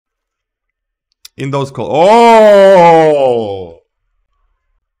In those colors. Oh!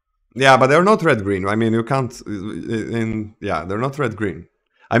 Yeah, but they're not red-green. I mean, you can't... yeah, they're not red-green.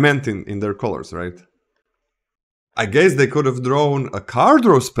 I meant in their colors, right? I guess they could have drawn a card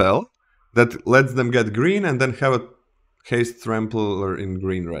draw spell that lets them get green and then have a haste trampler in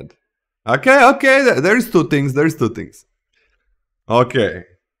green-red. Okay, there's two things, Okay.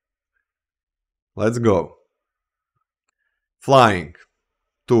 Let's go. Flying.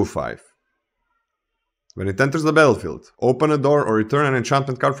 2/5. When it enters the battlefield, open a door or return an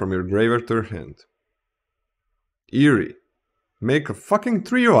enchantment card from your graveyard to your hand. Eerie. Make a fucking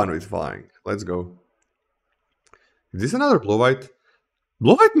 3/1 with flying. Let's go. Is this another blue-white?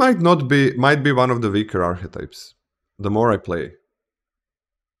 Blue-white might be one of the weaker archetypes. The more I play.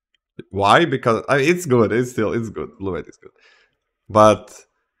 Why? Because it's good. It's good. Blue-white is good. But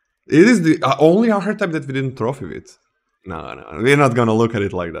it is the only archetype that we didn't trophy with. No, we're not gonna look at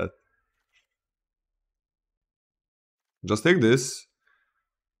it like that. Just take this.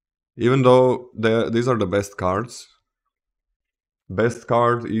 Even though these are the best cards. Best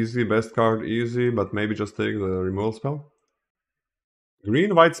card, easy, but maybe just take the removal spell.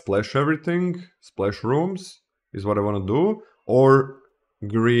 Green, white, splash everything. Splash rooms is what I want to do. Or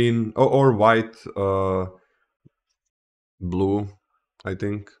green, or white, blue, I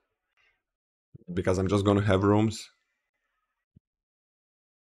think. Because I'm just gonna have rooms.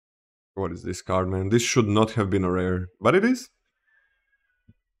 What is this card, man? This should not have been a rare, but it is.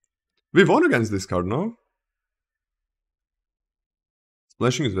 We won against this card, no?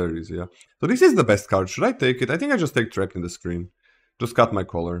 Splashing is very easy, yeah. So this is the best card. Should I take it? I think I just take Trapped in the Screen. Just cut my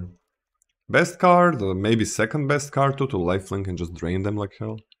color. Best card, or maybe second best card too, to lifelink and just drain them like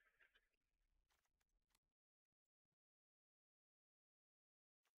hell.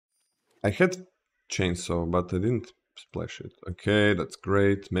 I had Chainsaw, but I didn't splash it. Okay, that's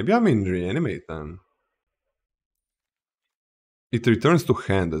great. Maybe I'm in Reanimate then. It returns to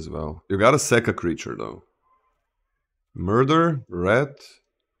hand as well. You gotta sack a creature though. Murder, red,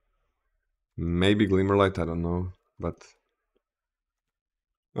 maybe Glimmerlight, I don't know, but...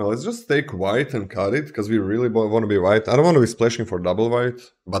 Well, let's just take white and cut it, because we really want to be white. I don't want to be splashing for double white,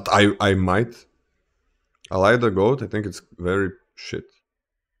 but I might. I like the goat, I think it's very shit.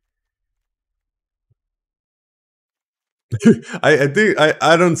 I think,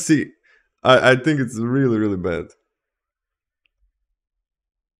 I don't see... I think it's really bad.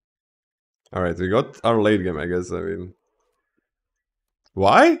 Alright, we got our late game, I guess, I mean...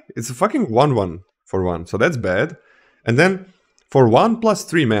 Why? It's a fucking 1/1 for 1, so that's bad. And then, for 1 plus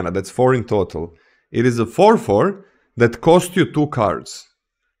 3 mana, that's 4 in total. It is a 4/4 that cost you 2 cards.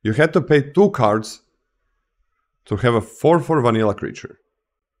 You had to pay 2 cards to have a 4/4 vanilla creature.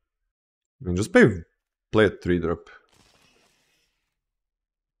 And just play a 3-drop.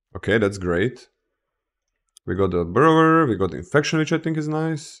 Okay, that's great. We got the Burrower, we got the Infection, which I think is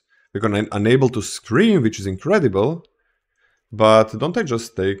nice. We got Unable to Scream, which is incredible. But don't I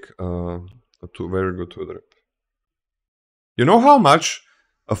just take a very good 2-drop? You know how much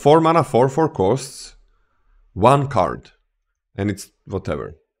a 4 mana 4/4 costs? 1 card. And it's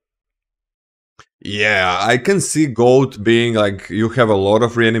whatever. Yeah, I can see Goat being like, you have a lot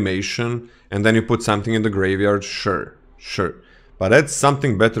of reanimation, and then you put something in the graveyard, sure. But that's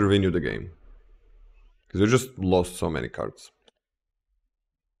something better win you the game. Because you just lost so many cards.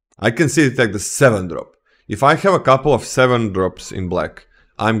 I can see it like the 7-drop. If I have a couple of 7-drops in black,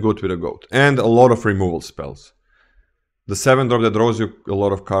 I'm good with a Goat. And a lot of removal spells. The 7-drop that draws you a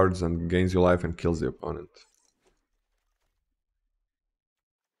lot of cards and gains you life and kills the opponent.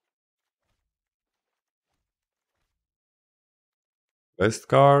 Best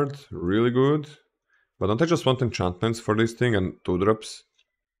card, really good. But don't I just want enchantments for this thing and 2-drops?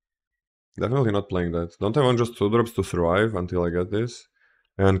 Definitely not playing that. Don't I want just 2-drops to survive until I get this?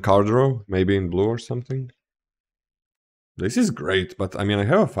 And card draw, maybe in blue or something? This is great, but I mean I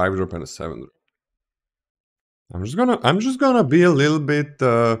have a 5-drop and a 7-drop. I'm just gonna be a little bit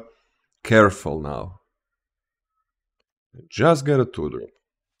careful now. Just get a 2-drop.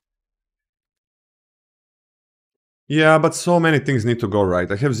 Yeah, but so many things need to go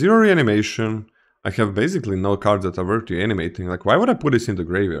right. I have 0 reanimation. I have basically no cards that are worth reanimating. Like, why would I put this in the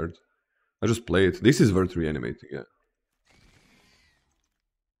graveyard? I just play it. This is worth reanimating, yeah.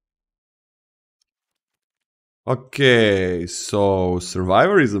 Okay, so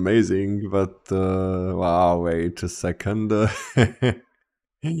Survivor is amazing, but wow, wait a second. What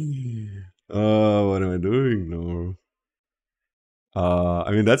am I doing? No.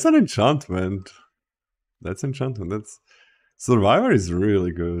 I mean, that's an enchantment. That's enchantment. Survivor is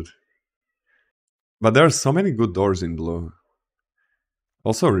really good. But there are so many good doors in blue.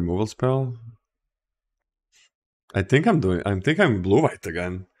 Also a removal spell. I'm blue-white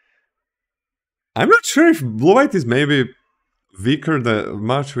again. I'm not sure if blue-white is maybe weaker than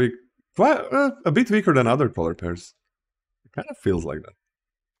well, a bit weaker than other color pairs. It kind of feels like that.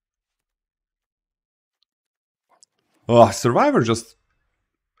 Oh, Survivor just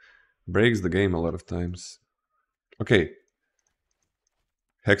breaks the game a lot of times. Okay,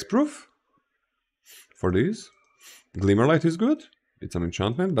 hexproof for these. Glimmerlight is good. It's an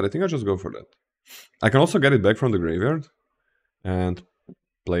enchantment, but I think I'll just go for that. I can also get it back from the graveyard and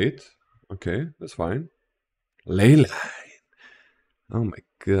play it. Okay, that's fine. Leyline. Oh my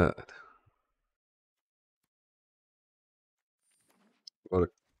god. What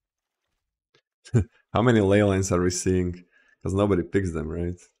how many Leylines are we seeing? Because nobody picks them,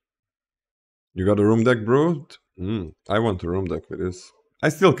 right? You got a room deck brewed? I want a room deck with this. I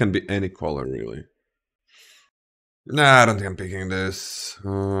still can be any color, really. Nah, I don't think I'm picking this.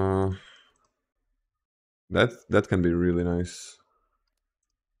 That can be really nice.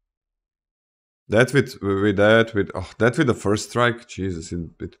 That with that with that with the first strike, Jesus,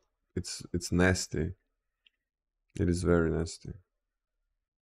 it's nasty. It is very nasty.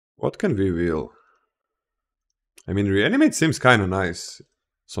 What can we wheel? I mean, reanimate seems kind of nice,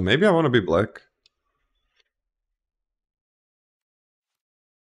 so maybe I want to be black.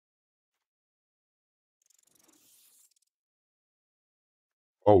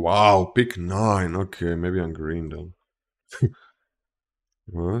 Oh wow, pick 9. Okay, maybe I'm green then.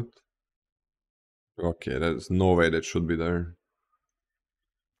 What? Okay, there's no way that should be there.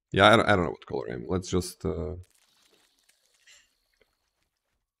 Yeah, I don't know what color I am. Let's just...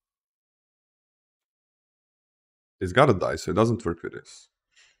 It's gotta die, so it doesn't work with this.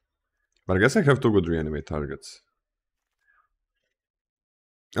 But I guess I have two good reanimate targets.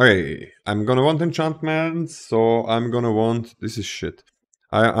 Okay, I'm gonna want enchantments, so I'm gonna want... This is shit.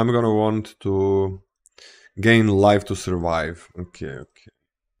 I'm gonna want to gain life to survive. Okay.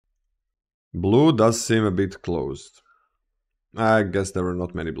 Blue does seem a bit closed. I guess there were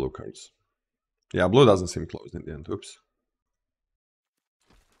not many blue cards. Yeah, blue doesn't seem closed in the end. Oops.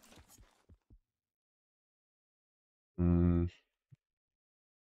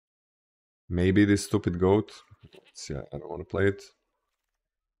 Maybe this stupid goat. Yeah, I don't want to play it.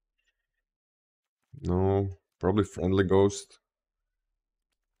 No, probably friendly ghost.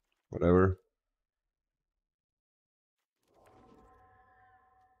 Whatever.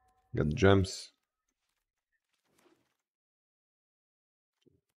 Got gems.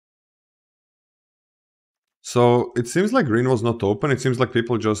 So it seems like green was not open. It seems like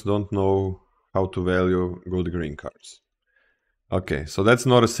people just don't know how to value good green cards. Okay, so that's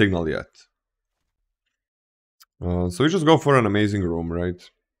not a signal yet. So we just go for an amazing room, right?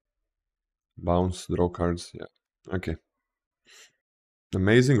 Bounce, draw cards. Yeah. Okay.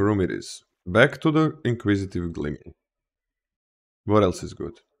 Amazing room it is. Back to the Inquisitive Glimmer. What else is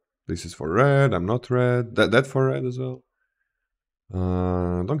good? This is for red. I'm not red. That for red as well.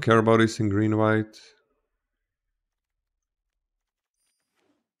 Don't care about this in green white.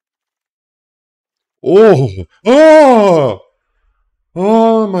 Oh! Oh!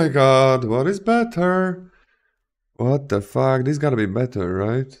 Oh my god, what is better? What the fuck? This gotta be better,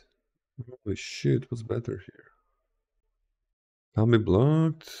 right? Holy shit, what's better here? Can be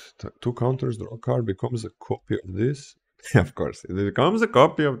blocked. Two counters, draw card becomes a copy of this. Of course, it becomes a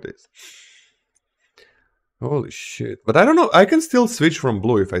copy of this. Holy shit. But I don't know, I can still switch from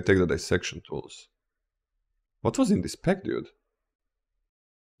blue if I take the dissection tools. What was in this pack, dude?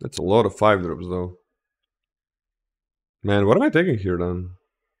 That's a lot of 5-drops, though. Man, what am I taking here, then?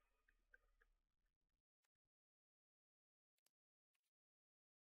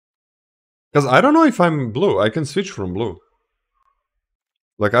 Because I don't know if I'm blue. I can switch from blue.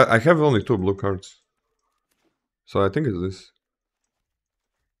 Like, I have only 2 blue cards. So I think it's this.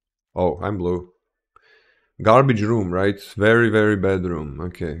 Oh, I'm blue. Garbage room, right? Very, very bad room.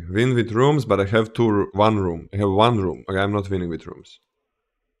 Okay. Win with rooms, but I have one room. I have one room. Okay, I'm not winning with rooms.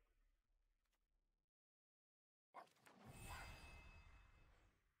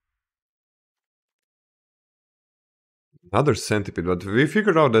 Another centipede, but we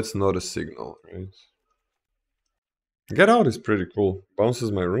figured out that's not a signal, right? Get out is pretty cool.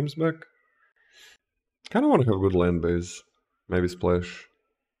 Bounces my rooms back. Kinda wanna have good land base. Maybe splash.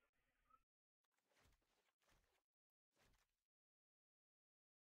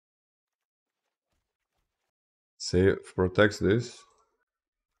 Save protects this.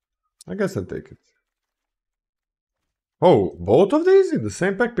 I guess I'll take it. Oh, both of these in the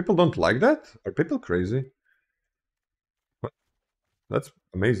same pack? People don't like that? Are people crazy? What? That's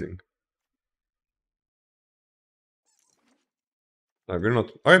amazing. We're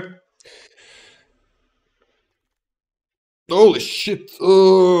not... Okay. Holy shit.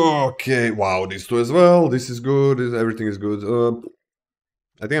 Okay, wow, these two as well. This is good. Everything is good.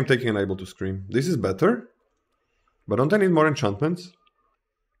 I think I'm taking Unable to Scream. This is better. But don't I need more enchantments?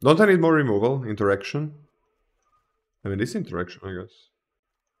 Don't I need more removal? Interaction? I mean, this interaction, I guess.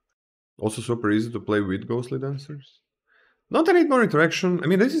 Also super easy to play with Ghostly Dancers. Don't I need more interaction? I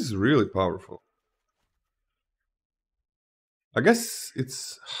mean, this is really powerful. I guess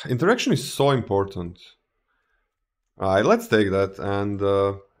it's... Interaction is so important. Alright, let's take that. And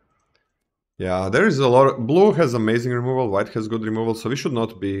yeah, there is a lot of... Blue has amazing removal, white has good removal, so we should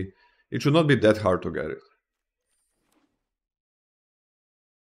not be... It should not be that hard to get it.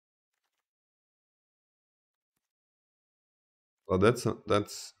 But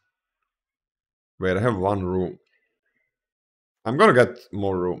that's... Wait, I have one room. I'm gonna get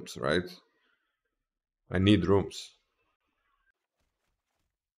more rooms, right? I need rooms.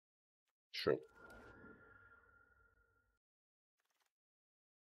 Sure.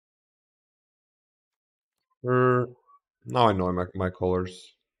 Now I know my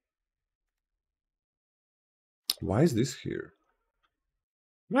colors. Why is this here?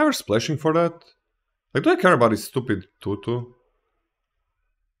 Am I ever splashing for that? Like, do I care about this stupid tutu?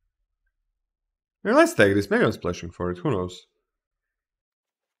 Maybe let's take this. Maybe I'm splashing for it. Who knows?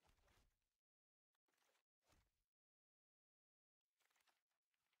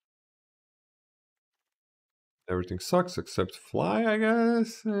 Everything sucks except fly, I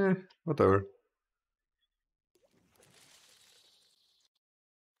guess. Whatever.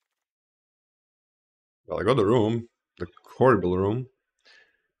 Well, I got the room. The horrible room.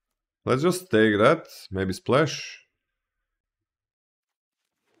 Let's just take that. Maybe splash.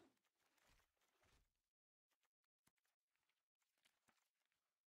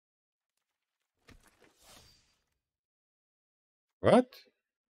 What?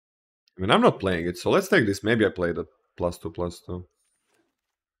 I mean, I'm not playing it, so let's take this. Maybe I play the +2/+2.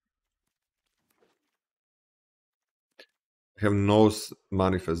 I have no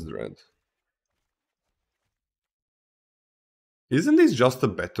Manifest Dread. Isn't this just a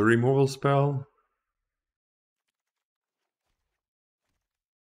better removal spell?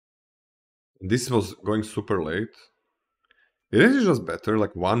 This was going super late. It is just better,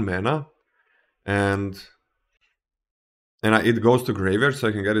 like 1 mana. And it goes to graveyard, so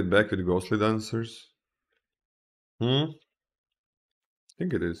I can get it back with Ghostly Dancers. I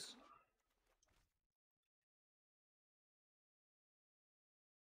think it is.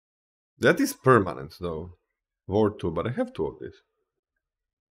 That is permanent, though. Ward 2, but I have 2 of these.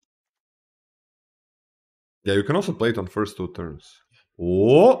 Yeah, you can also play it on first 2 turns.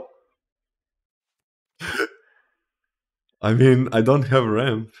 Oh! I mean, I don't have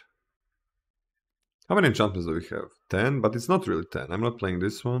ramp. How many enchantments do we have? 10? But it's not really 10. I'm not playing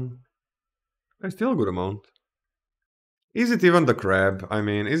this one. It's still a good amount. Is it even the crab? I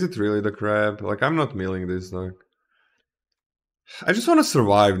mean, is it really the crab? Like, I'm not milling this, like... I just want to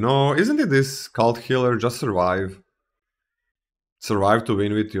survive. No, isn't it this cult healer? Just survive. Survive to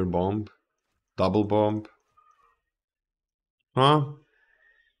win with your bomb. Double bomb. Huh?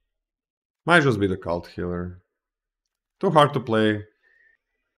 Might just be the cult healer. Too hard to play.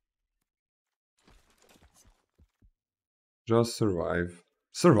 Just survive.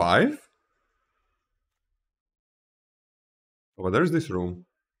 Survive? Oh, but there's this room.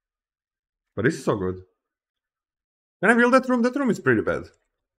 But this is so good. Can I build that room? That room is pretty bad.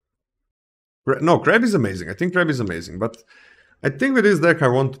 No, crab is amazing. I think crab is amazing. But I think with this deck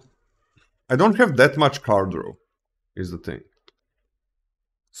I don't have that much card draw, is the thing.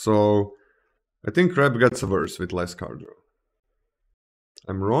 So I think crab gets worse with less card draw.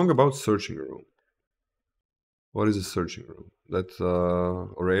 I'm wrong about searching room. What is a searching room? That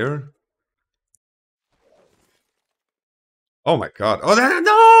rare? Oh my god. Oh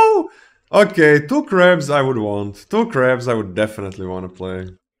no! Okay, 2 crabs I would want. 2 crabs I would definitely want to play.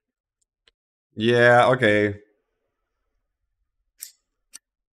 Yeah, okay.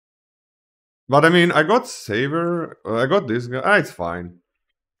 But I mean, I got Saber. I got this guy. Ah, it's fine.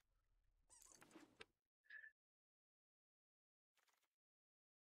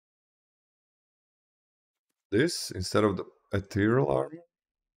 This instead of the ethereal armor.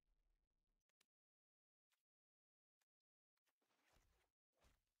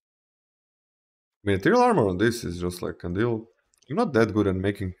 I mean, ethereal armor on this is just like Candile. I'm not that good at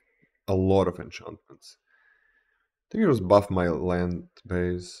making a lot of enchantments. I think I just buff my land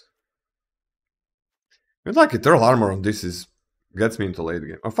base. It's like ethereal armor on this gets me into late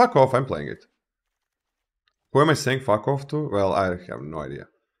game. Oh, fuck off! I'm playing it. Who am I saying fuck off to? Well, I have no idea.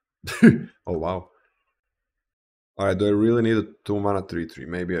 Oh wow. Alright, do I really need a 2 mana 3/3?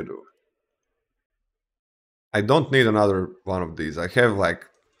 Maybe I do. I don't need another one of these. I have like,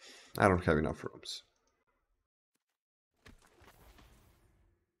 I don't have enough rooms.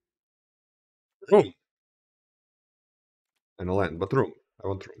 Room and a land, but room. I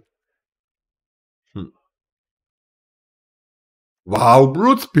want room. Wow,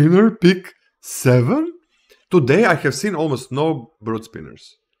 Brood Spinner pick 7? Today I have seen almost no Brood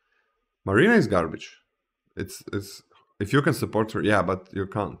Spinners. Marina is garbage. It's if you can support her, yeah, but you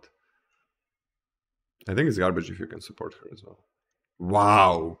can't. I think it's garbage if you can support her as well.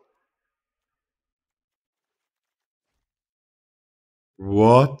 Wow.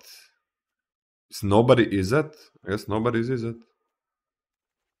 What? Is nobody is it? I guess nobody is it.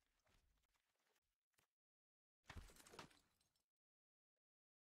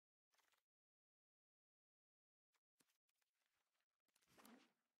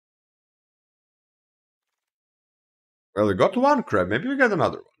 Well, we got one crab. Maybe we get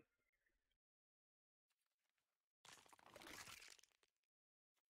another one.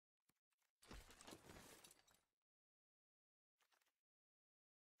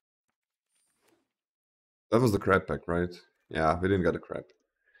 That was the crab pack, right? Yeah, we didn't get a crab.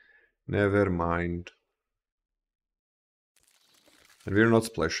 Never mind. And we're not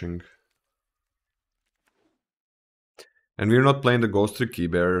splashing. And we're not playing the Ghostly Key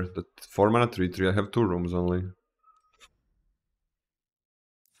Bear. The 4 mana 3/3. I have 2 rooms only.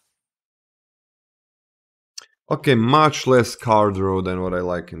 Okay, much less card draw than what I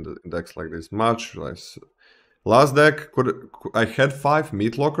like in the decks like this. Much less. Last deck, I had 5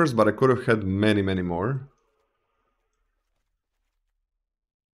 meat lockers, but I could have had many, many more.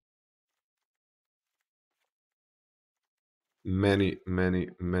 Many, many,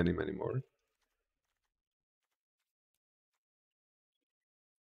 many, many more.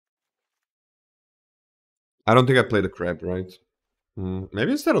 I don't think I played a crab, right?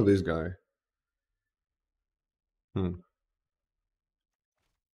 Maybe instead of this guy. I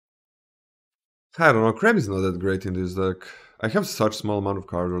don't know, crab is not that great in this deck. I have such small amount of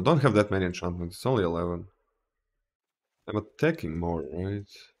card draw. Don't have that many enchantments. It's only 11. I'm attacking more, right?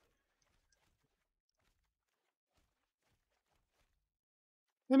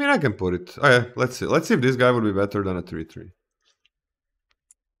 I mean, I can put it. Oh yeah, let's see. Let's see if this guy would be better than a 3/3.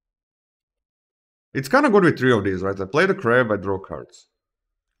 It's kind of good with 3 of these, right? I play the crab, I draw cards.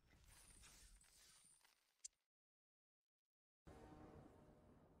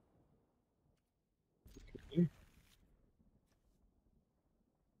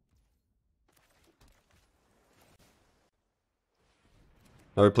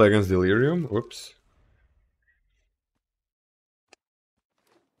 Now we play against Delirium. Whoops.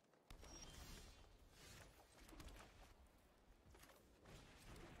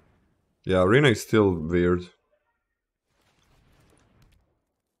 Yeah, Arena is still weird.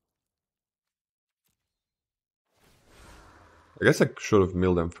 I guess I should have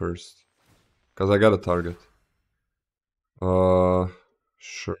milled them first. Because I got a target.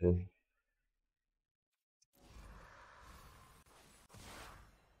 Sure.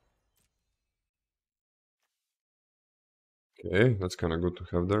 Okay, that's kind of good to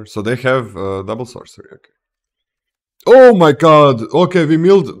have there. So they have double sorcery. Okay. Oh my god! Okay, we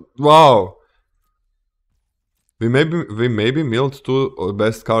milled. Wow. We maybe milled 2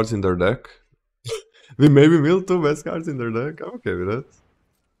 best cards in their deck. We maybe milled 2 best cards in their deck. I'm okay with that.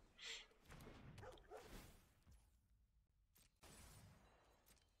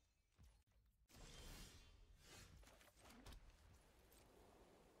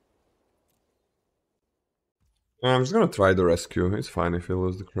 I'm just gonna try the rescue. It's fine if we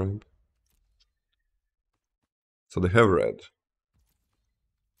lose the crab. So they have red.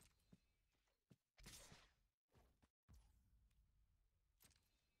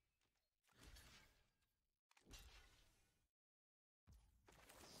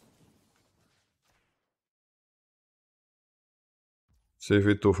 See if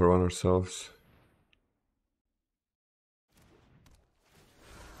we 2 for 1 ourselves.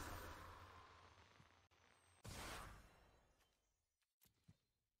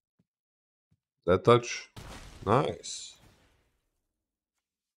 That touch. Nice.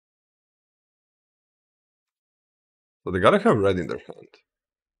 So they gotta have red in their hand.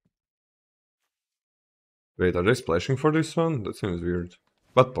 Wait, are they splashing for this one? That seems weird.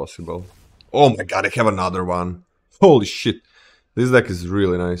 But possible. Oh my god, I have another one. Holy shit. This deck is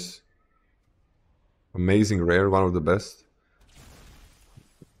really nice. Amazing rare, one of the best.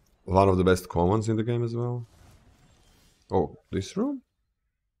 One of the best commons in the game as well. Oh, this room?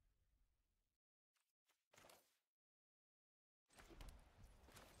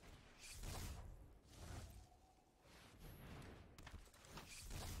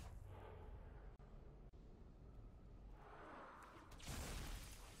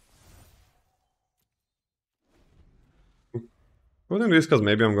 Putting this because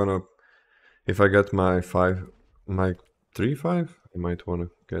maybe I'm gonna, if I get my 3-5, I might wanna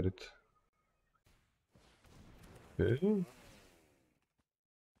get it. Okay.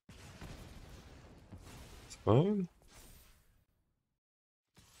 It's fine.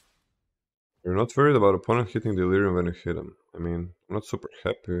 You're not worried about opponent hitting delirium when you hit him. I mean, I'm not super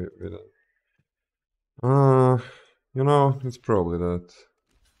happy with it. You know, it's probably that.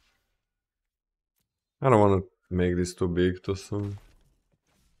 I don't want to make this too big too soon.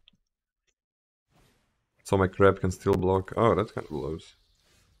 So my crab can still block. Oh, that kind of blows.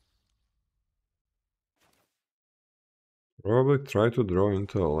 Probably try to draw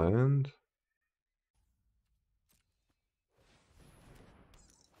into a land.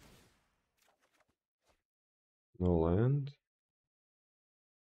 No land.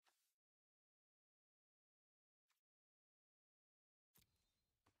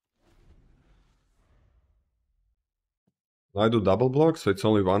 I do double block, so it's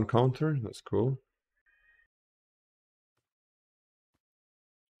only one counter. That's cool.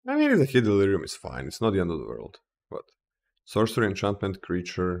 I mean, if the hit delirium is fine. It's not the end of the world. What? Sorcery, enchantment,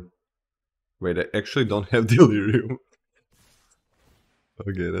 creature. Wait, I actually don't have delirium.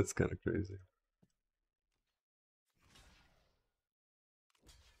 Okay, that's kind of crazy.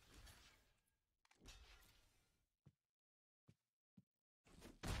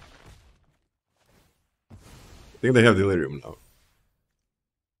 I think they have delirium now.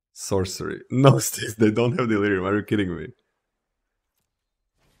 Sorcery. No, Steve, they don't have delirium. Are you kidding me?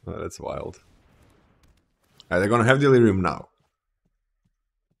 Oh, that's wild. They're gonna have delirium now.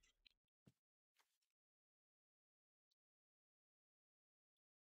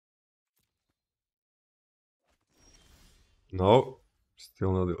 No,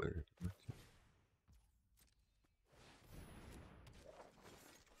 still no delirium.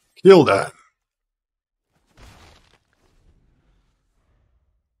 Kill that.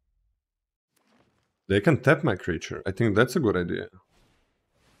 They can tap my creature. I think that's a good idea.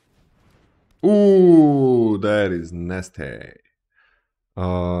 Ooh, that is nasty.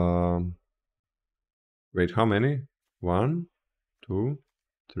 Wait, how many? 1, 2,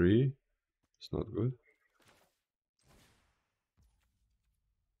 3. It's not good.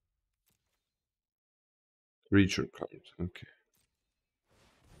 Creature card. Okay.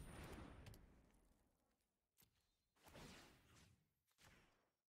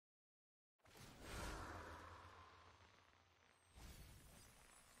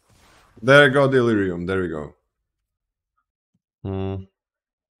 There you go, delirium. There we go.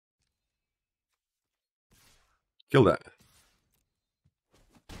 Kill that.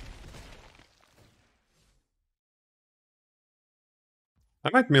 I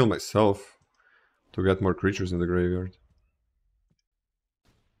might mill myself to get more creatures in the graveyard.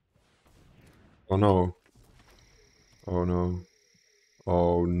 Oh no. Oh no.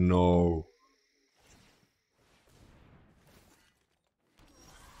 Oh no.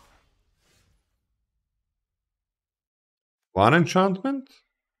 One enchantment?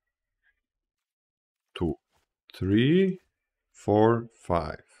 2, 3, 4,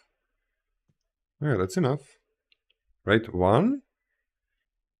 5. Yeah, that's enough. Right, 1?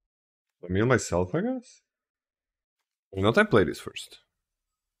 I mill myself, I guess? Why not I play this first?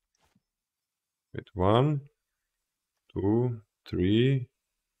 Wait, 1, 2, 3,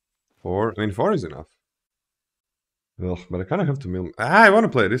 4. I mean, 4 is enough. Ugh, but I kind of have to mill. I want to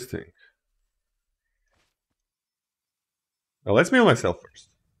play this thing. Well, let's mill myself first.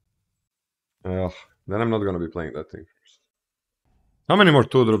 Ugh, then I'm not gonna be playing that thing first. How many more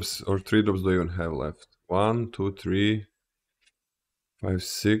 2 drops or 3 drops do I even have left? 1, 2, 3, 5,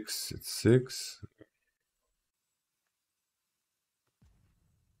 6. It's 6.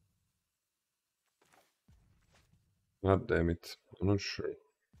 God damn it. I'm not sure.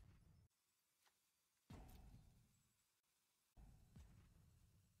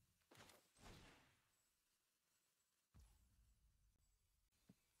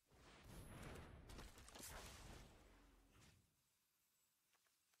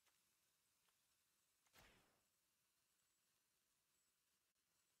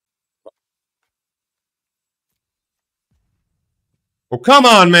 Oh, come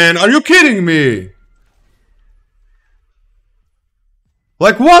on, man. Are you kidding me?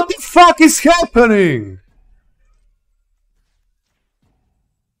 Like, what the fuck is happening?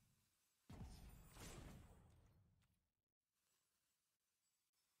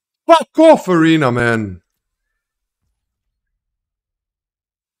 Fuck off, Arena, man.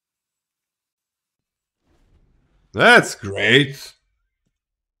 That's great.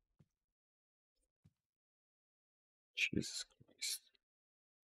 Jesus Christ.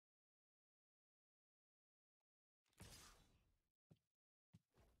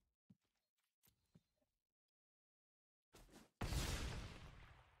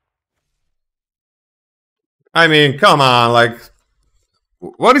 I mean, come on, like,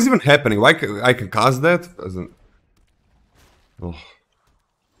 what is even happening? Why I can cast that? Doesn't. Oh.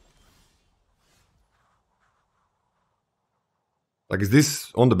 Like, is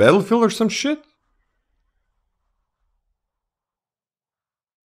this on the battlefield or some shit?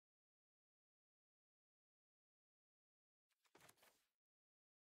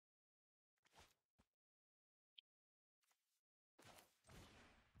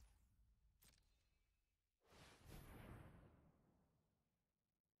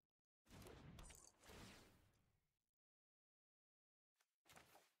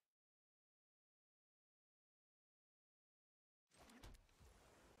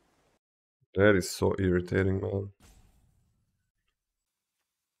 That is so irritating, man.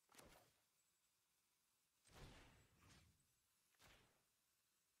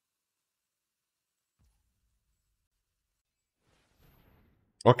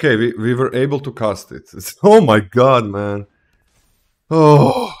 Okay, we were able to cast it. Oh my god, man.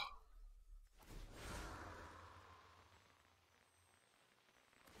 Oh.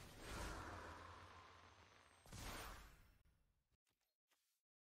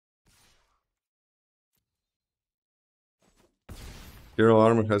 Hero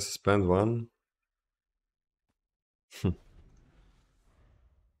armor has to spend one.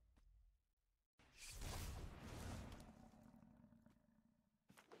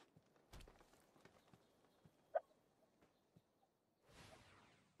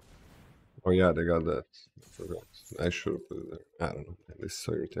 Oh yeah, they got that. I forgot. I should have put it there. I don't know. This is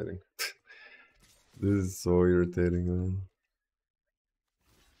so irritating. This is so irritating, man.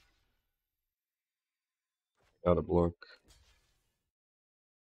 Gotta block.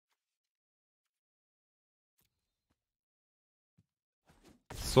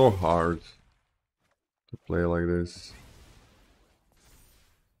 So hard to play like this.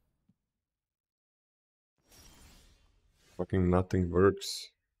 Fucking nothing works.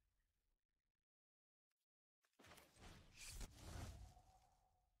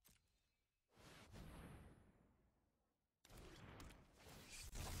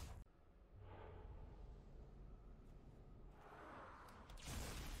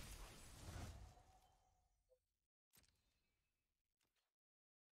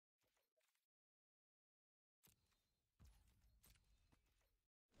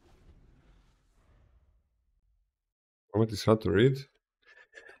 Format is hard to read.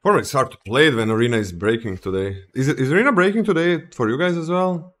 Format is hard to play when Arena is breaking today. Is Arena breaking today for you guys as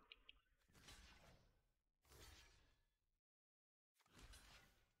well?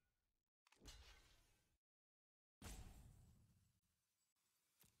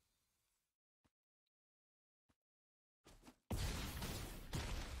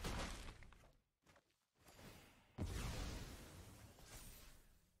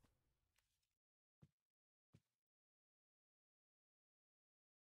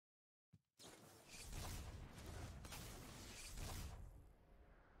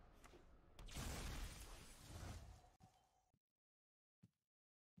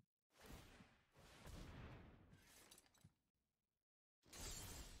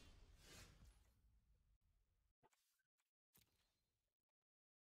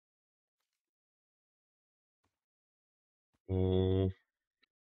 Mm,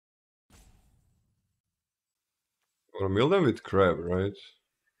 or mill them with crab, right?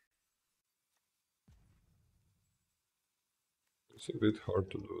 It's a bit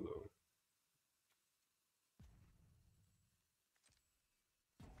hard to do though.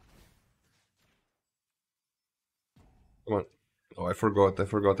 Come on. Oh, I forgot. I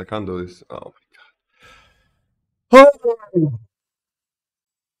forgot. I can't do this. Oh my god.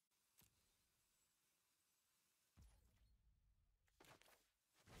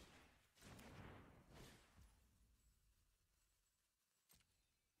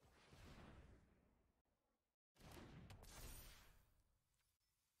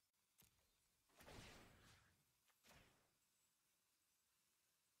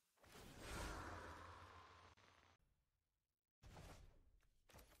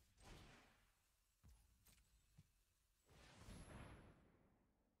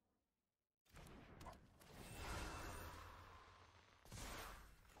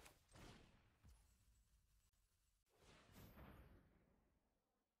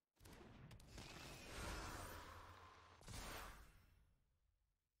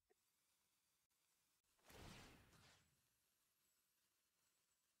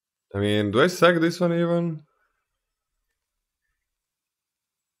 I mean, do I sack this one even?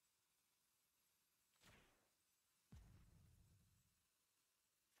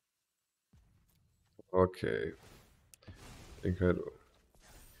 Okay. I think I do.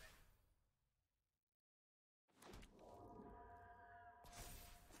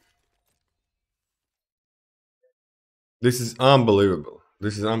 This is unbelievable.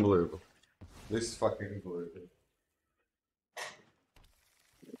 This is unbelievable. This is fucking unbelievable.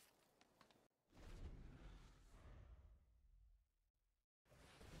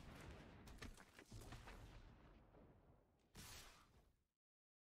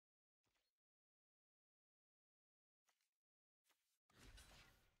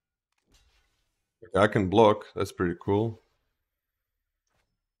 Okay, I can block. That's pretty cool.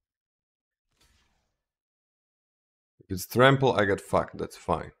 If it's trample, I get fucked. That's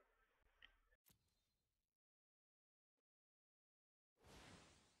fine.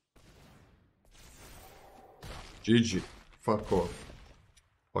 GG. Fuck off.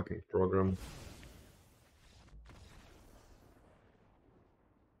 Fucking program.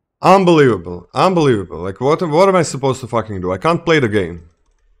 Unbelievable. Unbelievable. Like, what am I supposed to fucking do? I can't play the game.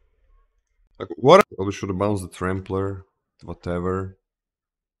 Like, what? Probably should have bounced the trampler. Whatever.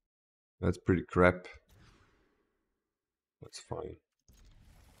 That's pretty crap. That's fine.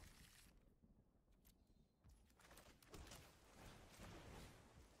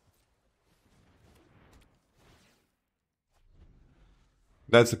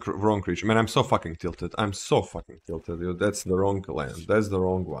 That's the wrong creature. Man, I'm so fucking tilted. I'm so fucking tilted, dude. That's the wrong land. That's the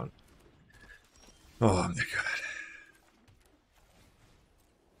wrong one. Oh my god.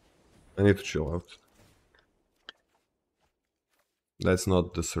 I need to chill out. That's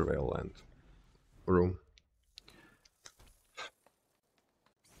not the surveil land. Room.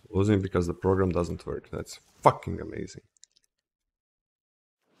 Losing because the program doesn't work. That's fucking amazing.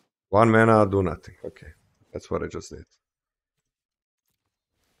 1 mana, do nothing. Okay. That's what I just did.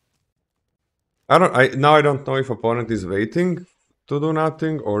 Now I don't know if opponent is waiting to do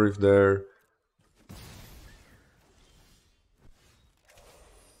nothing or if they're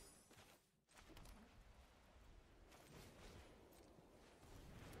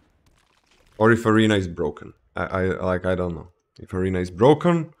or if arena is broken. I don't know. If arena is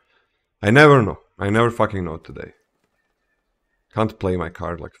broken, I never know. I never fucking know today. Can't play my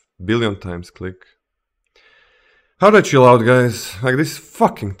card like billion times click. How do I chill out, guys? Like, this is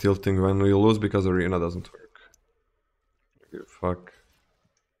fucking tilting when we lose because arena doesn't work. Give a fuck.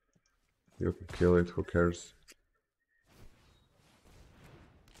 You can kill it, who cares?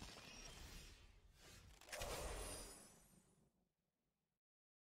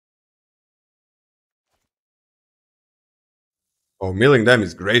 Oh, milling them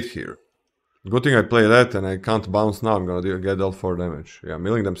is great here. Good thing I play that and I can't bounce now. I'm gonna get all 4 damage. Yeah,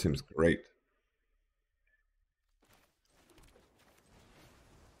 milling them seems great.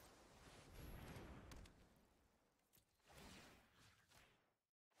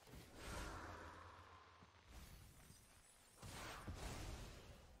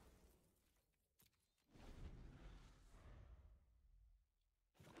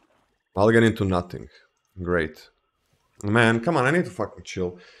 I'll get into nothing. Great. Man, come on, I need to fucking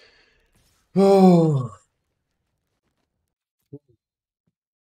chill. Oh.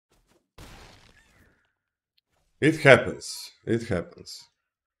 It happens. It happens.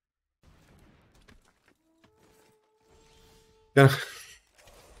 Yeah.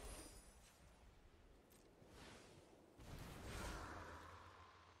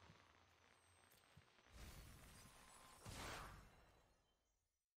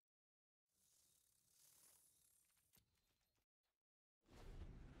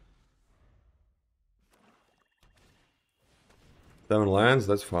 7 lands,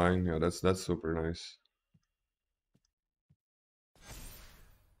 that's fine. Yeah, that's super nice.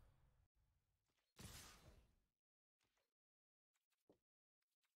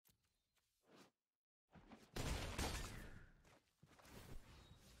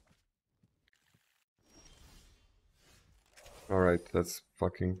 Alright, that's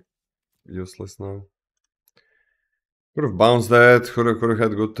fucking useless now. Could have bounced that, could have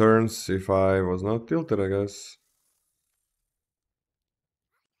had good turns if I was not tilted, I guess.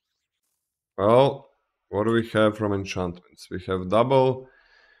 Well, what do we have from enchantments? We have double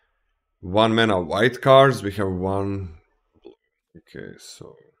 1 mana white cards, we have 1 blue. Okay,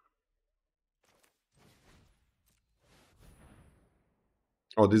 so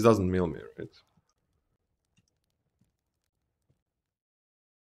oh, this doesn't mill me, right?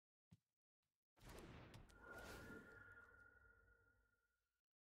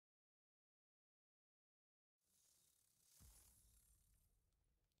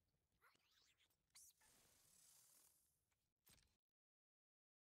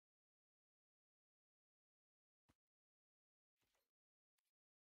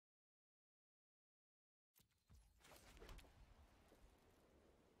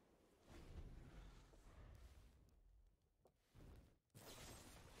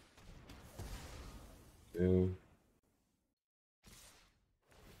 Yeah.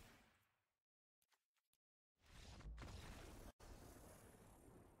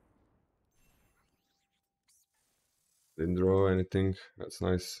 Didn't draw anything. That's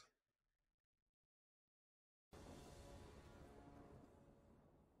nice.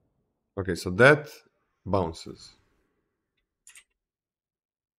 Okay, so that bounces.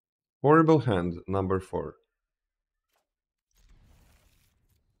 Horrible hand, number 4.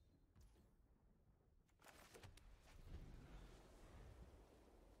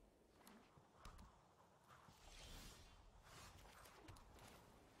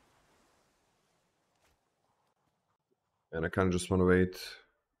 And I kind of just want to wait.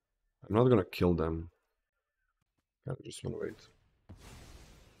 I'm not gonna kill them. I just want to wait.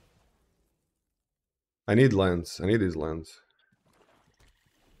 I need lands. I need these lands.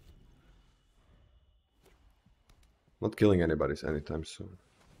 Not killing anybody anytime soon.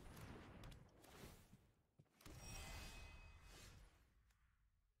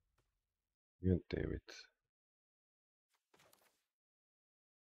 God damn it.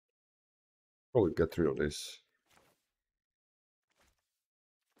 Probably get rid of this.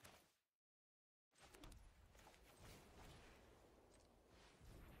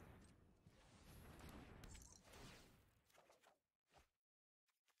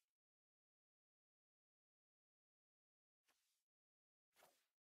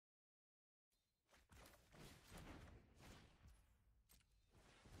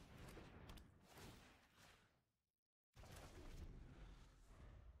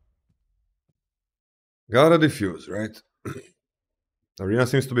 Gotta diffuse, right? Arena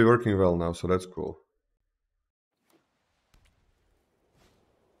seems to be working well now, so that's cool.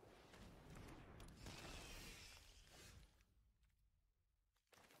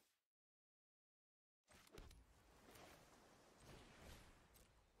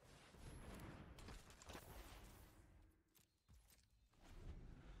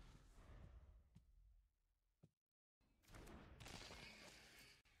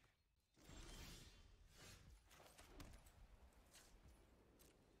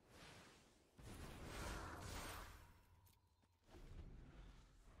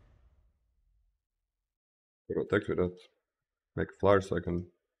 I'll attack with that. Make flyer so I can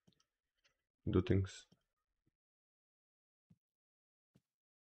do things.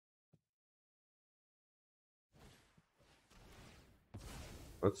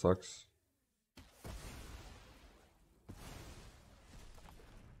 That sucks.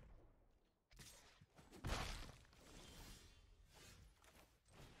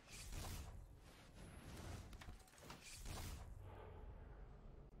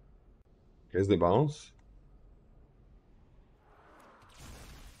 Guess they bounce.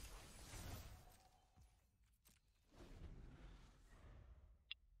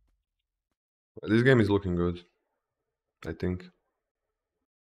 This game is looking good, I think.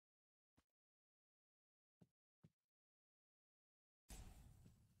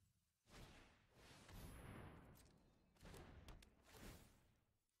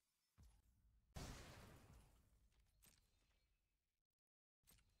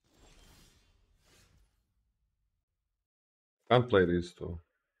 Can't play these two.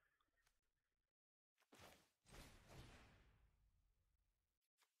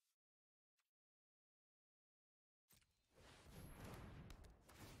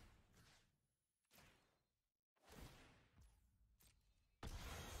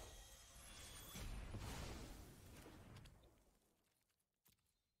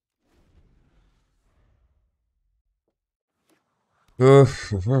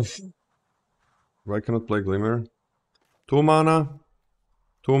 Why cannot play Glimmer? 2 mana,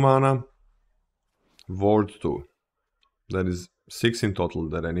 2 mana, Ward 2. That is 6 in total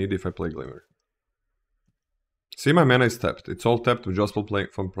that I need if I play Glimmer. See, my mana is tapped. It's all tapped just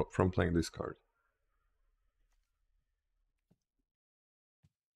from playing this card.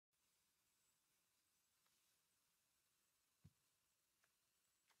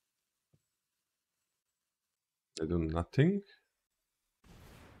 I do nothing?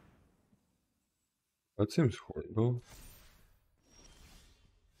 That seems horrible.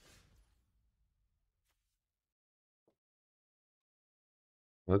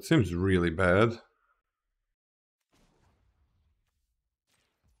 That seems really bad.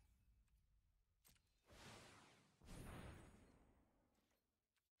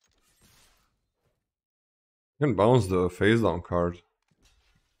 I can bounce the face down card.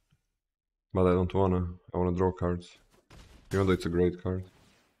 But I don't wanna. I wanna draw cards. Even though it's a great card.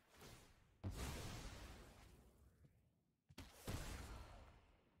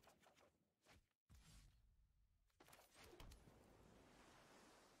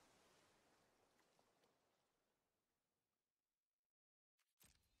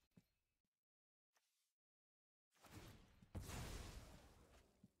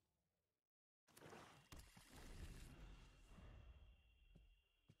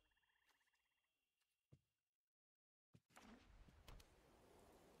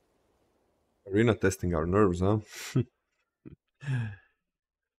 Arena testing our nerves, huh?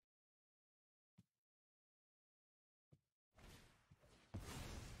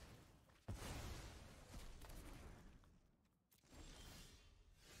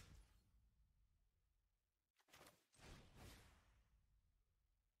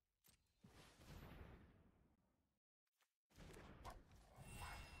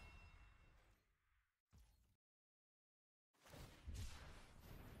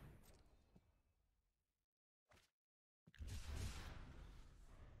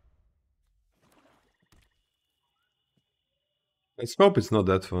 Let's hope it's not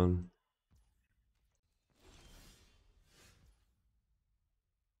that fun.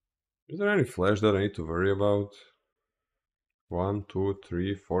 Is there any flash that I need to worry about? 1, 2,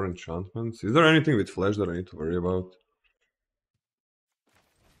 3, 4 enchantments. Is there anything with flash that I need to worry about?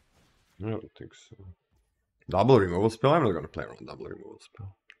 I don't think so. Double removal spell? I'm not gonna play around double removal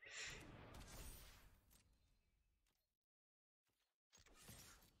spell.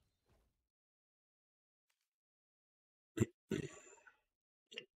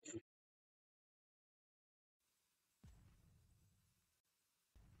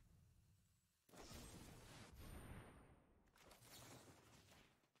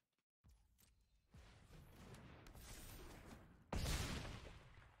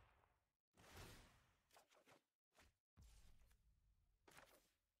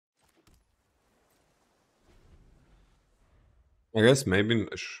 I guess maybe...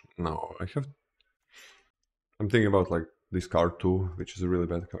 No, I have... I'm thinking about like this card too, which is a really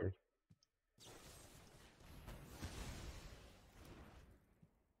bad card.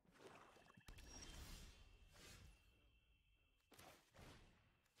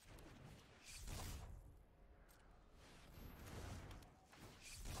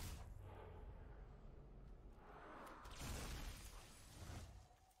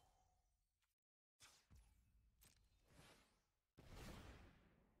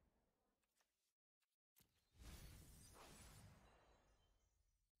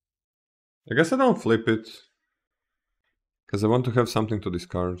 I guess I don't flip it. Because I want to have something to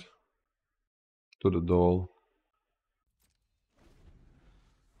discard. To the doll.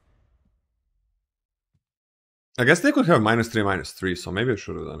 I guess they could have -3, -3, so maybe I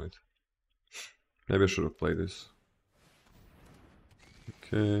should have done it. Maybe I should have played this.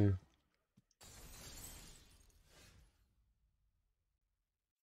 Okay.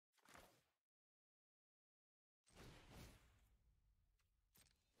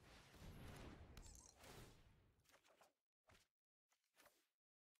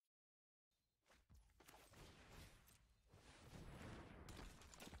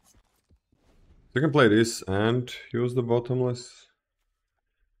 You can play this and use the bottomless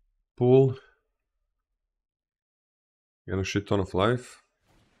pool. Get a shit ton of life.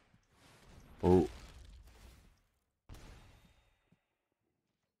 Oh.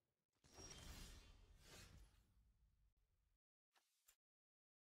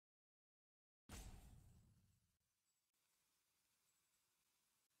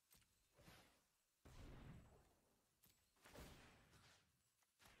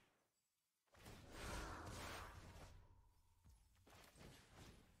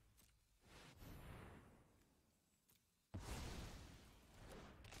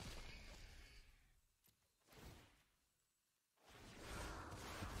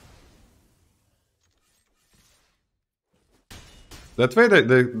 That way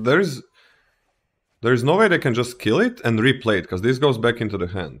there's no way they can just kill it and replay it, because this goes back into the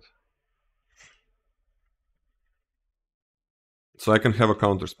hand. So I can have a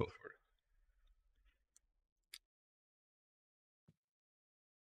counter spell for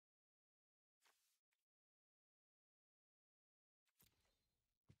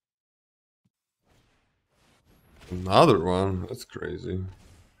it. Another one? That's crazy.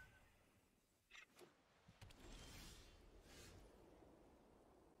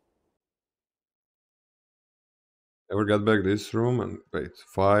 Ever get back this room and wait,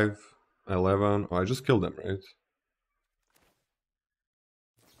 5, 11. Oh, I just killed them, right?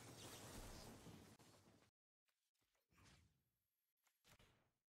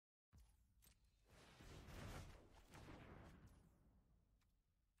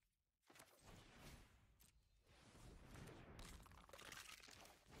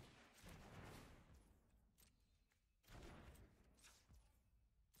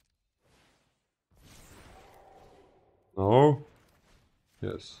 No?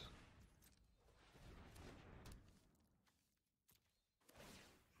 Yes.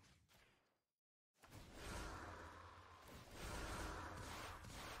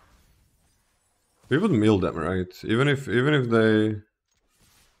 We would mill them, right? Even if they...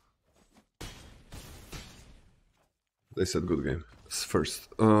 They said good game. First.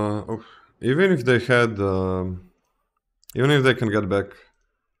 Even if they had... even if they can get back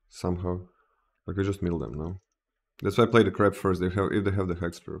somehow. I could just mill them now. That's why I play the crab first, if they have the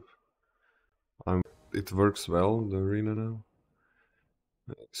hexproof. It works well, the arena now.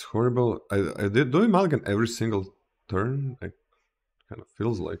 It's horrible. I did do Mulligan every single turn. It kind of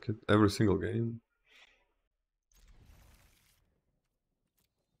feels like it. Every single game.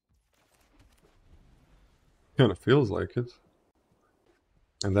 Kind of feels like it.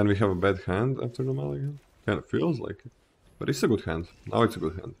 And then we have a bad hand after the Mulligan. Kind of feels like it. But it's a good hand. Now it's a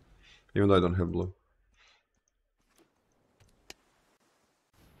good hand. Even though I don't have blue.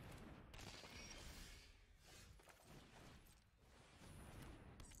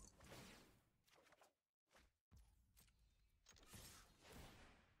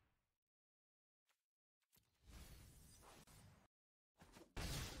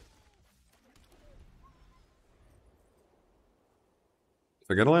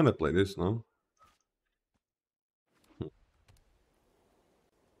 If I get a land, I play this, no?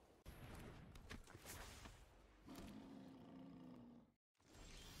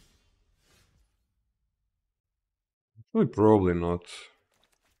 Probably not.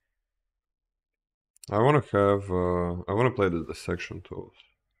 I want to have... I want to play the section tools.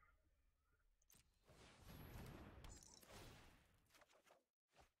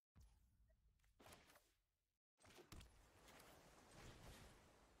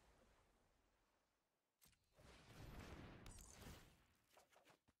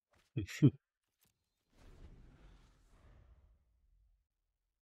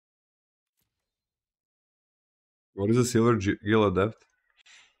 What is the silver Gila depth?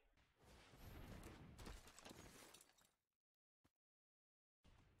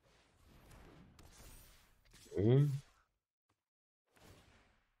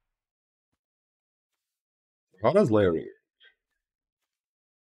 How does layering?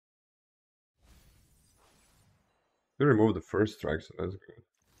 You remove the first strike, so that's good.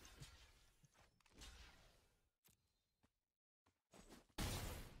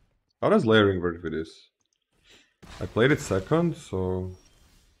 How does layering work with this? I played it second, so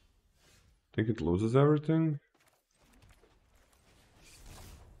I think it loses everything.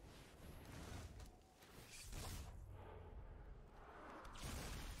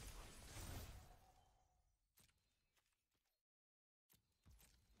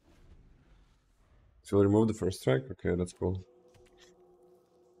 So we'll remove the first strike? Okay, that's cool.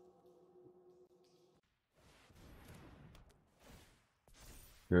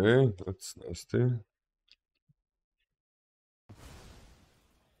 Okay, that's nasty.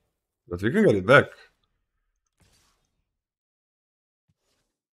 But we can get it back.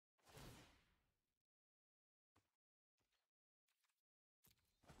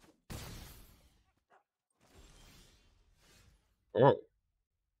 Oh.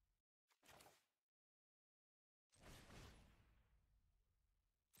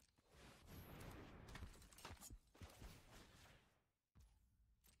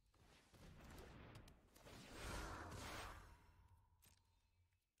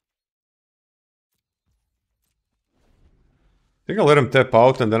 I think I'll let him tap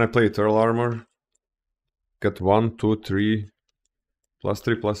out and then I play Eternal Armor. Get 1, 2, 3.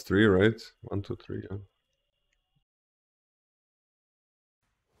 +3/+3, right? 1, 2, 3, yeah.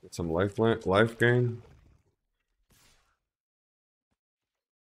 Get some life gain.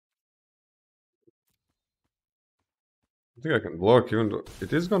 I think I can block, even though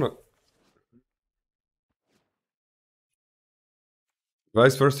it is gonna...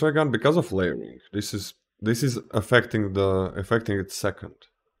 Vice first strike gun because of layering. This is affecting it second.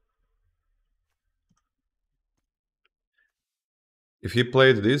 If he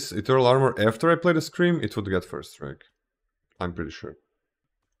played this Eternal Armor after I played a Scream, it would get first strike. I'm pretty sure.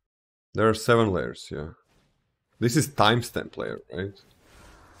 There are 7 layers, yeah. This is timestamp layer, right?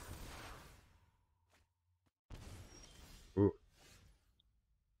 Ooh.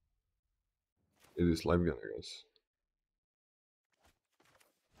 It is live gun, I guess.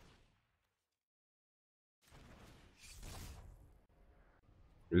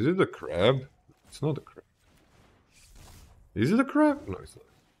 Is it a crab? It's not a crab. Is it a crab? No, it's not.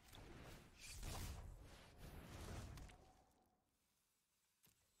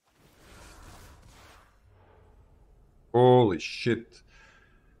 Holy shit.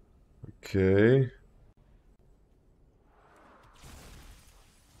 Okay.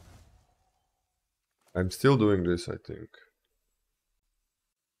 I'm still doing this, I think.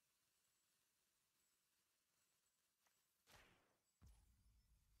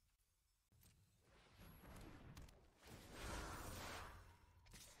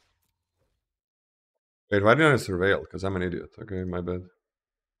 Wait, why didn't I surveil? Because I'm an idiot. Okay, my bad.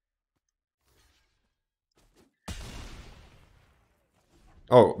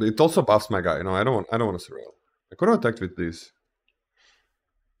 Oh, it also buffs my guy. No, I don't want to surveil. I could have attacked with this.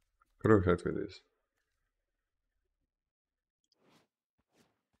 Could have attacked with this.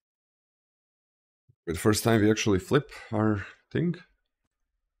 But the first time we actually flip our thing.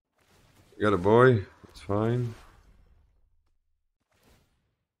 We got a boy. It's fine.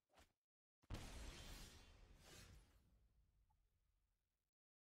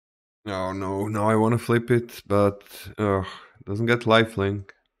 No, no, no, I want to flip it, but it doesn't get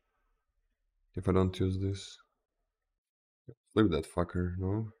lifelink if I don't use this. Flip that fucker,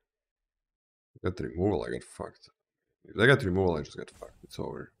 no? Get removal, I get fucked. If I get removal, I just get fucked. It's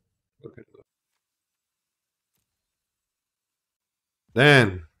over. Okay.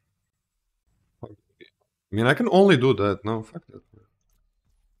 Then. I mean, I can only do that. No, fuck that.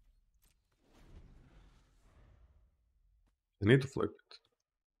 I need to flip it.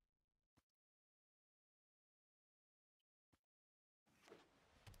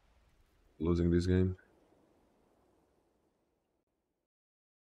 Losing this game.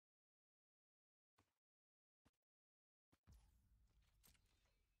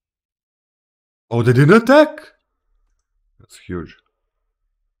 Oh, they didn't attack? That's huge.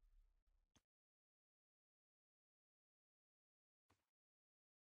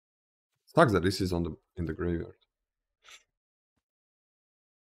 Sucks that this is in the graveyard.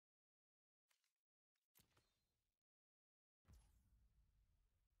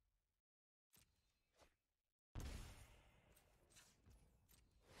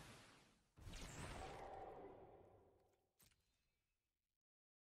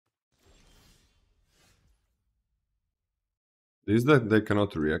 This that they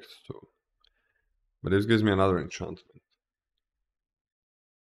cannot react to. But this gives me another enchantment.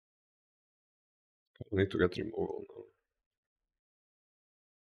 I need to get removal now.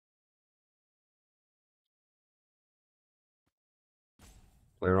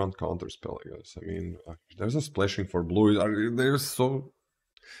 Play around counter spell, I guess. I mean, there's a splashing for blue. There's so.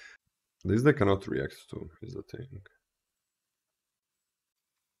 This they cannot react to, is the thing.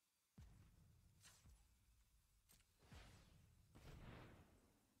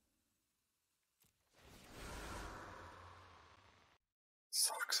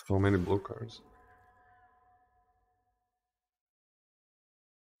 Sucks, so many blue cards.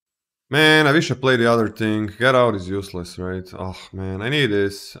 Man, I wish I played the other thing. Get out is useless, right? Oh man, I need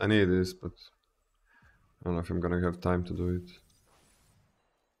this, but I don't know if I'm gonna have time to do it.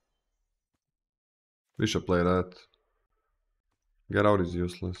 Wish I play that. Get out is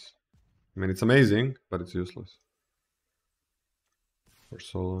useless. I mean, it's amazing, but it's useless. For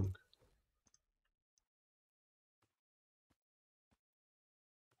so long.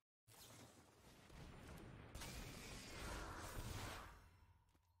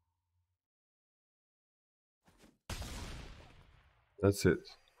 That's it.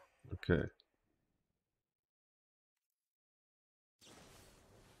 Okay.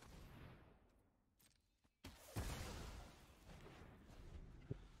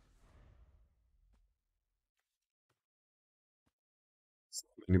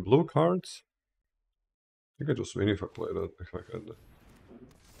 Any blue cards? I think I just win if I play that, if I had that.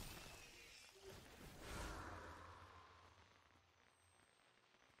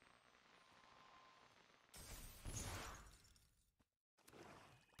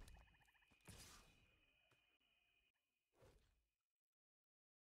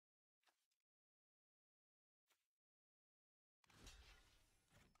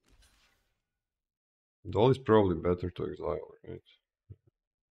 Doll is probably better to exile, right?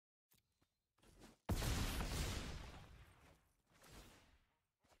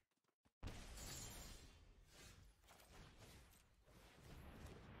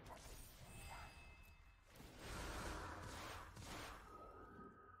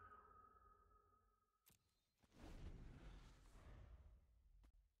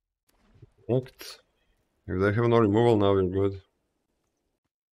 Correct. If they have no removal now, we're good.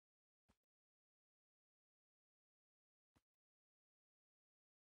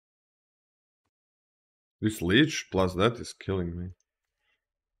 This leech plus that is killing me.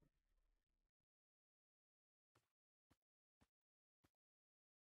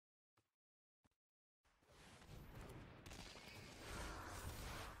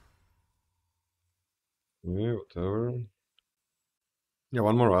 Yeah, whatever. Yeah,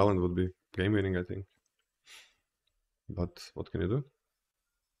 one more island would be game winning, I think. But what can you do?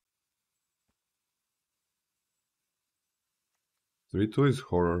 3-2 is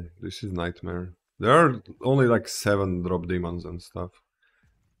horror. This is nightmare. There are only like 7 drop demons and stuff.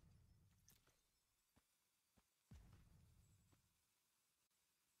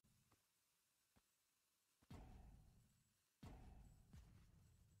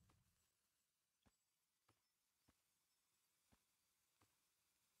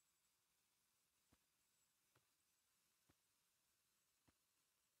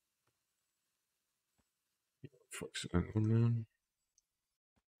 Fuck's going on, man?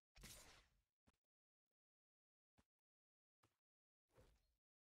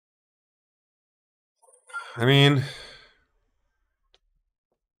 I mean,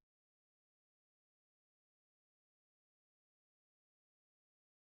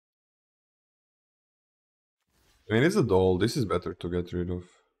 it's a doll. This is better to get rid of.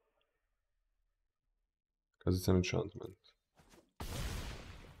 Because it's an enchantment.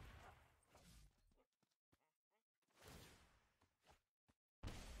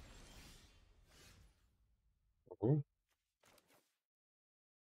 Oh.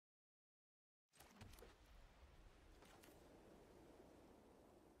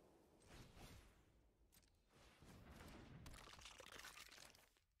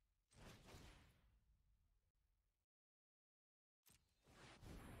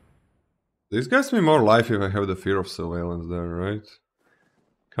 This gets me more life if I have the Fear of Surveillance there, right?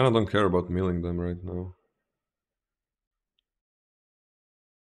 Kinda don't care about milling them right now.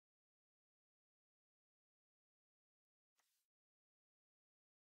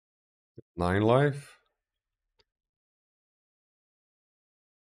 Nine life?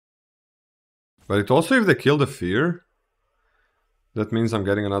 But it also, if they kill the Fear, that means I'm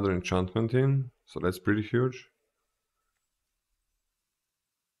getting another enchantment in, so that's pretty huge.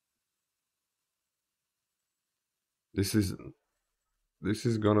 This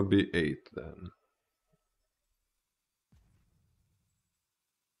is gonna be 8 then.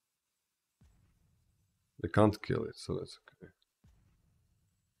 They can't kill it, so that's okay.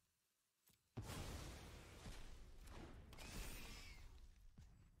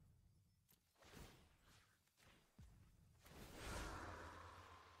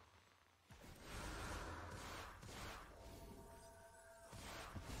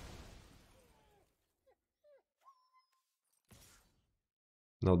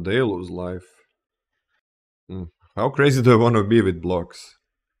 Now they lose life. How crazy do I want to be with blocks?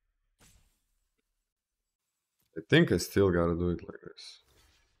 I think I still gotta do it like this.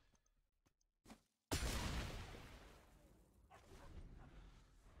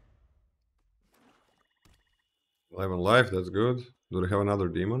 11 life, that's good. Do they have another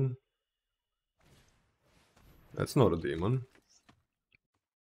demon? That's not a demon.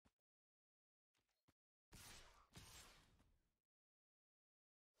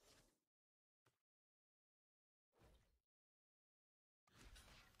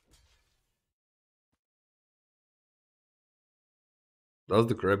 Does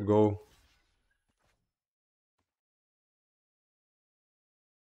the crab go?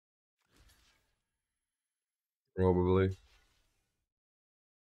 Probably.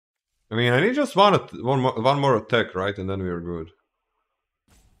 I mean, I need just one more attack, right? And then we are good.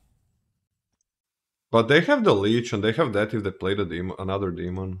 But they have the leech, and they have that if they play the demon, another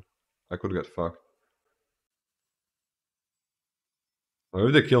demon. I could get fucked. Or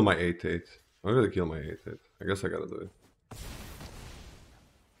if they kill my 8-8. Or if they kill my 8-8. I guess I gotta do it.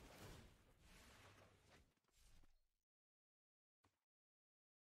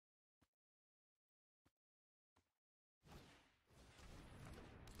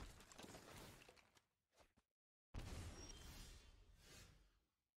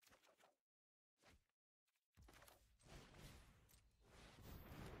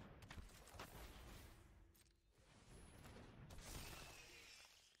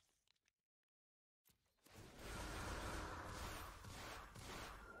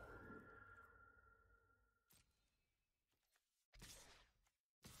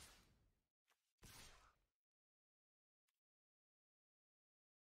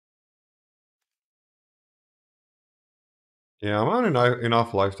 Yeah, I'm on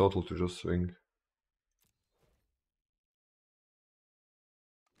enough life total to just swing.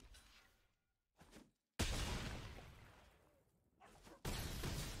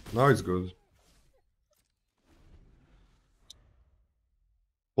 Now it's good.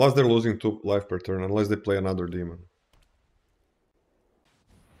 Plus they're losing 2 life per turn unless they play another demon.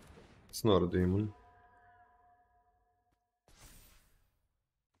 It's not a demon.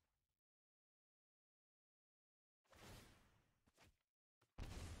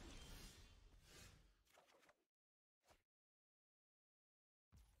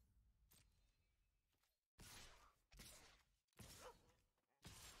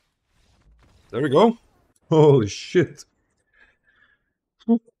 There we go. Holy shit.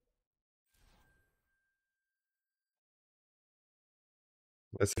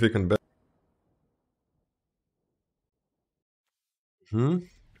 Let's see if we can bet.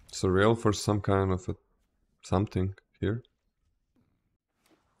 Surreal for some kind of something here.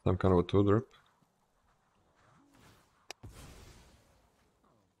 Some kind of a 2-drop.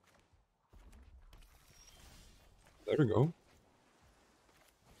 There we go.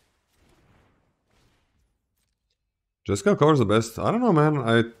 Jessica color's the best. I don't know,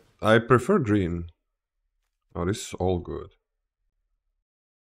 man. I prefer green. Oh, this is all good.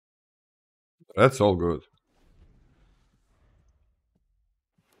 That's all good.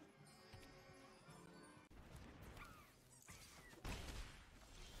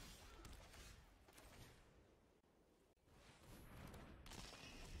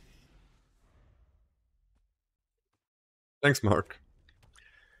 Thanks, Mark.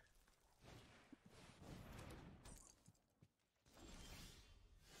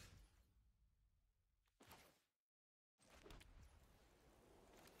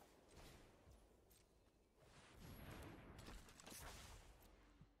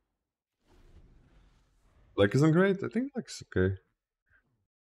 Black isn't great. I think black's okay.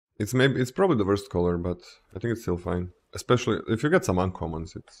 It's probably the worst color, but I think it's still fine. Especially if you get some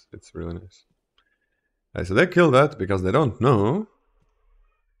uncommons, it's really nice. I so they kill that because they don't know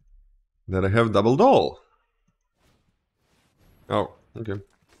that I have double doll. Oh, okay.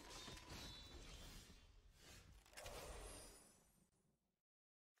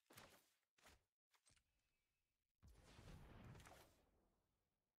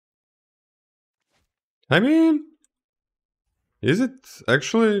 I mean, is it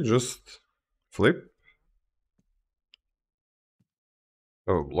actually just flip?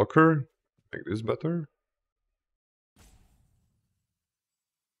 Oh, blocker. Make this better.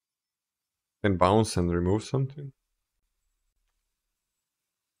 And bounce and remove something.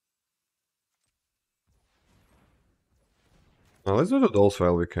 Now let's do the dolls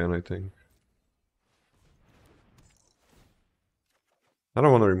while we can, I think. I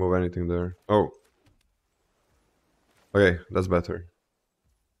don't want to remove anything there. Oh. Okay, that's better.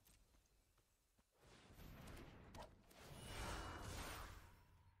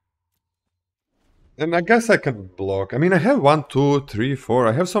 And I guess I can block. I mean, I have 1, 2, 3, 4.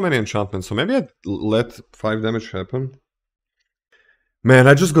 I have so many enchantments, so maybe I'd let 5 damage happen. Man,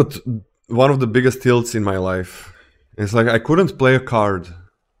 I just got one of the biggest tilts in my life. It's like I couldn't play a card.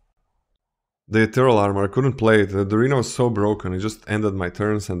 The Ethereal Armor, I couldn't play it. The arena was so broken, it just ended my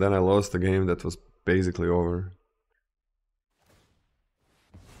turns, and then I lost a game that was basically over.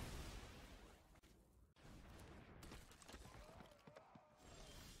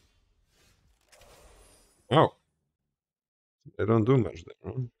 Oh. They don't do much there,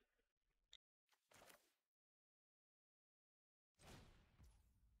 huh?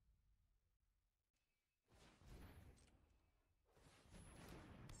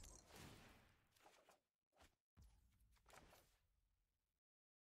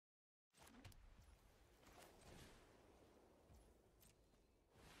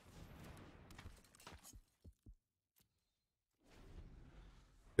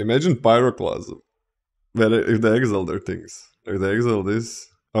 Imagine Pyroclasm. But if they exile their things. If they exile this...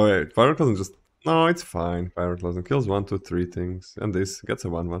 Oh wait, Pyroclasm just... No, it's fine. Pyroclasm kills 1, 2, 3 things. And this gets a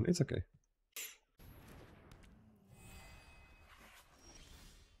 1-1. It's okay.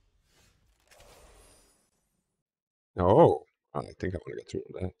 Oh, I think I want to get through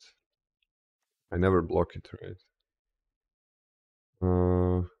that. I never block it,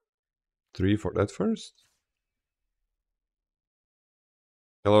 right? 3 for that first?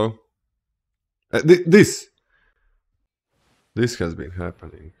 Hello? This! This has been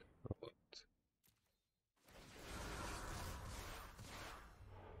happening a lot.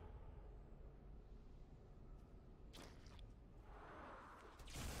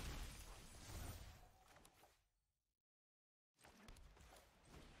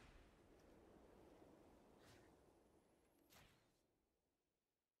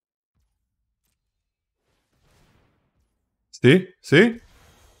 See? See?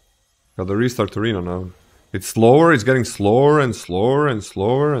 Got the restart arena now. It's slower, it's getting slower and slower and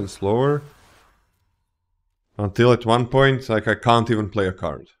slower and slower. Until at one point, like, I can't even play a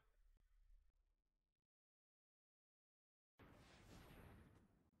card.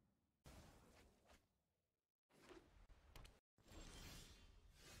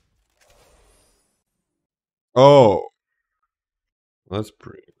 Oh! That's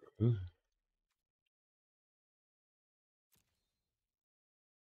pretty good.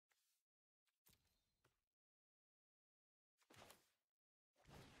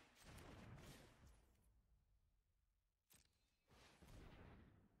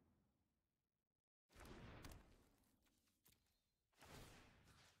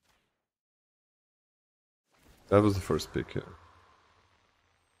 That was the first pick, yeah.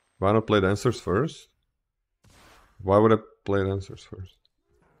 Why not play the answers first? Why would I play the answers first?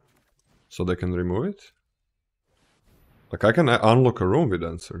 So they can remove it? Like, I can unlock a room with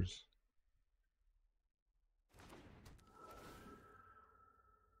answers.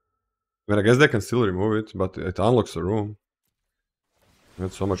 I mean, I guess they can still remove it, but it unlocks the room.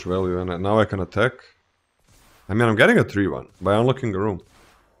 That's so much value, and now I can attack. I mean, I'm getting a 3-1 by unlocking the room.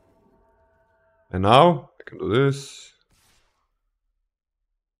 And now I can do this.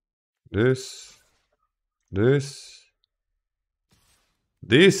 This.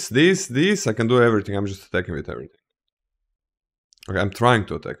 I can do everything. I'm just attacking with everything. Okay, I'm trying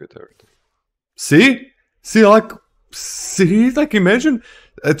to attack with everything. See? See, like, imagine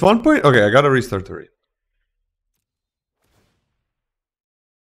at one point. Okay, I gotta restart the read.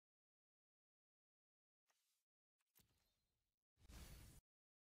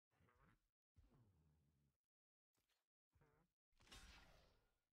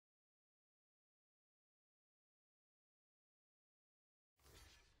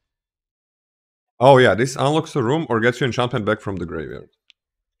 Oh yeah, this unlocks the room or gets your enchantment back from the graveyard.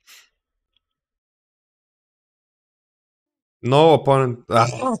 No opponent.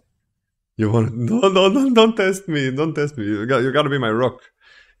 Ah. You want? No, don't test me. Don't test me. You gotta be my rock.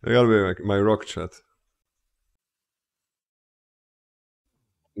 You gotta be my rock, chat.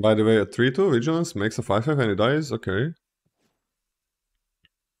 By the way, a 3-2 vigilance makes a 5-5 and he dies. Okay.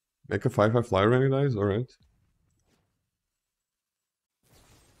 Make a 5-5 flyer when he dies. All right.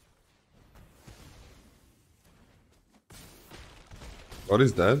 What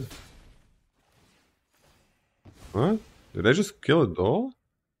is that? What? Did I just kill a doll?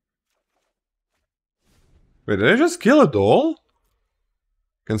 Wait, did I just kill a doll?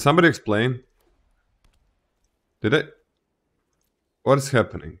 Can somebody explain? Did I? What is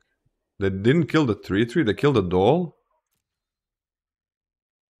happening? They didn't kill the 3-3, they killed a doll?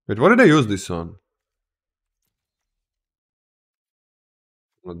 Wait, what did I use this on?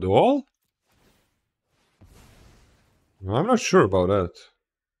 A doll? I'm not sure about that.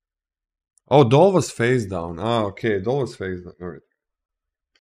 Oh, doll was face down. Ah, okay, doll was face down. Alright.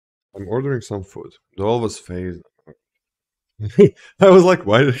 I'm ordering some food. Doll was face down. I was like,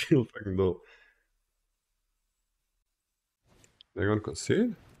 why did I kill fucking doll? They're gonna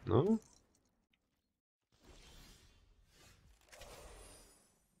concede? No?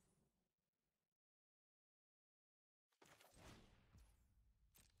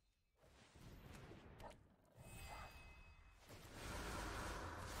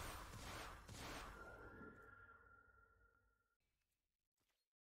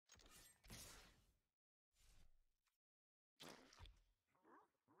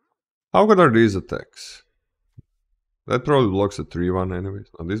 How good are these attacks? That probably blocks a 3-1 anyways.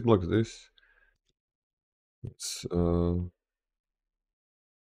 Oh, this blocks this. It's,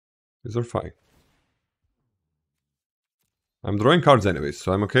 these are fine. I'm drawing cards anyways,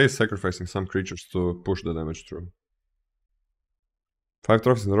 so I'm okay sacrificing some creatures to push the damage through. 5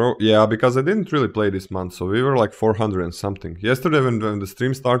 trophies in a row? Yeah, because I didn't really play this month, so we were like 400 and something. Yesterday when the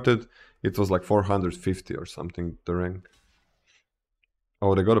stream started, it was like 450 or something, the rank.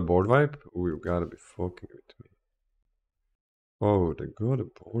 Oh, they got a board wipe? Oh, you gotta be fucking with me. Oh, they got a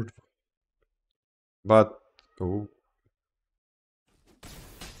board wipe. But, oh.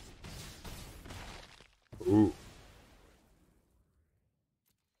 Ooh.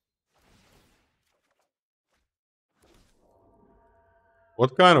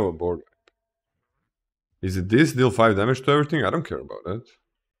 What kind of a board wipe? Is it this, deal 5 damage to everything? I don't care about that.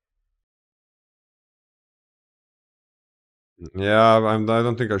 Yeah, I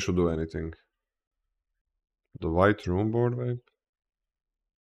don't think I should do anything. The white room board wipe.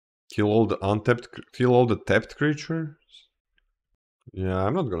 Kill all the tapped creatures? Yeah,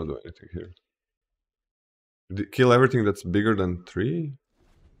 I'm not gonna do anything here. Kill everything that's bigger than 3?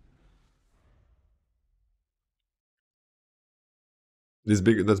 That's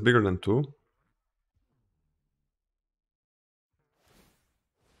bigger than 2?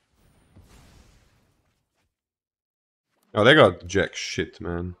 Oh, they got jack shit,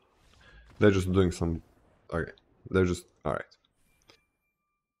 man. They're just doing some... Okay. They're just... Alright.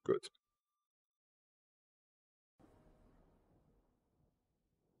 Good.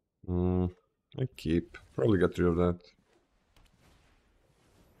 I keep. Probably get rid of that.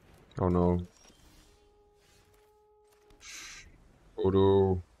 Oh no.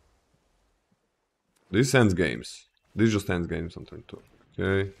 Photo. This ends games. This just ends games on turn 2.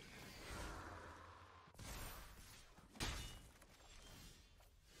 Okay.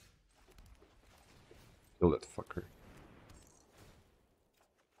 Kill that fucker.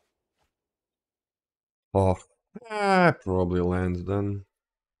 Oh. Probably lands then.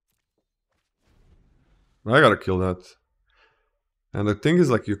 I gotta kill that. And the thing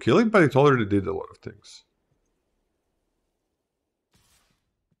is, like, you kill it, but it already did a lot of things.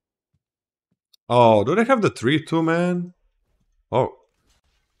 Oh, do they have the 3-2, man? Oh.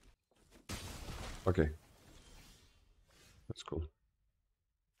 Okay. That's cool.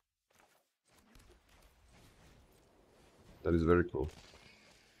 That is very cool.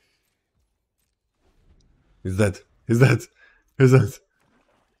 He's dead. He's dead. He's dead.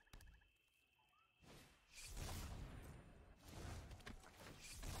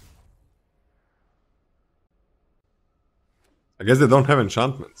 I guess they don't have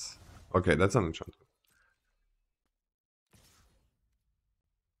enchantments. Okay, that's an enchantment.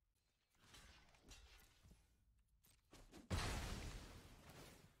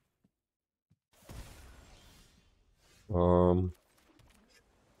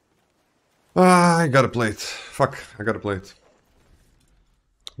 I gotta play it. Fuck, I gotta play it.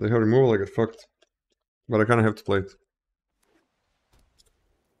 They have removal, I get fucked. But I kinda have to play it.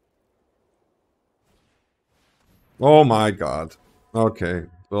 Oh my god. Okay.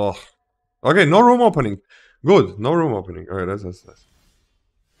 Ugh. Okay, no room opening. Good, no room opening. Alright, that's.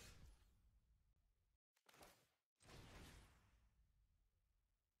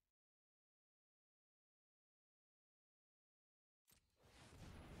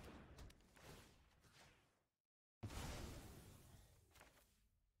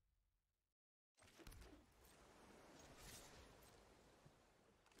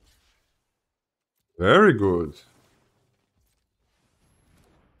 Very good.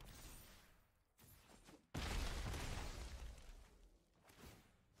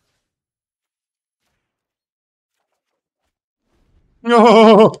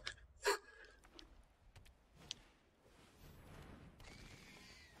 No!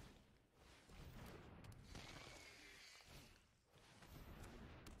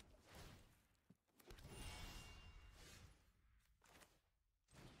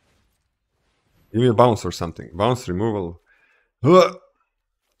 Give me a bounce or something. Bounce removal. Ugh.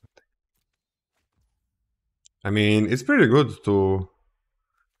 I mean, it's pretty good to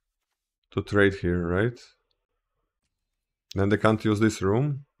trade here, right? Then they can't use this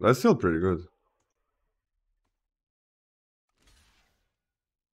room. That's still pretty good.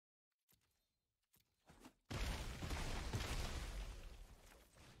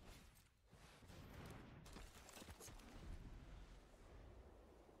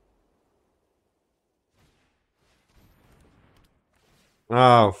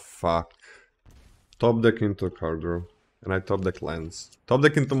 Oh, fuck. Top deck into card draw. And I top deck lands. Top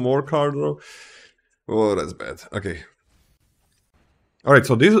deck into more card draw. Oh, that's bad. Okay. Alright,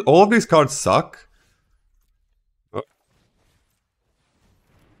 so all of these cards suck. Oh.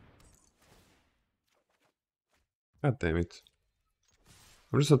 God damn it.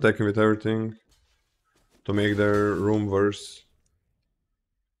 I'm just attacking with everything to make their room worse.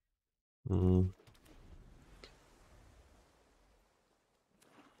 Mm.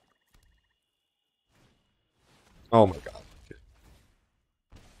 Oh my god.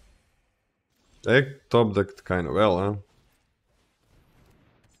 They top decked kind of well, huh?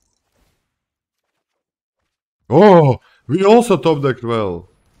 Oh, we also top decked well.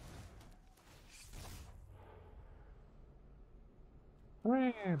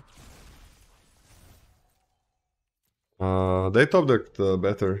 They top decked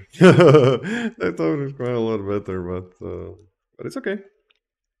better. They top decked quite a lot better, but it's okay.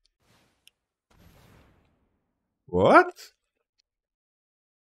 What?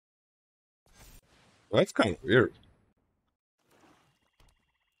 That's kind of weird.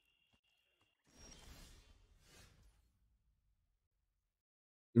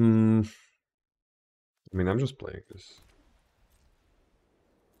 Mm, I mean, I'm just playing this.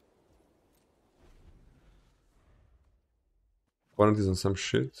 Opponent is on some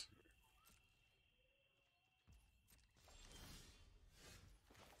shit.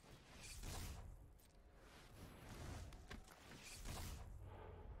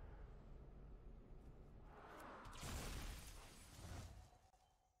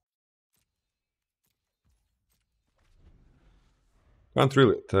 Can't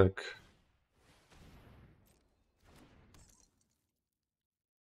really attack.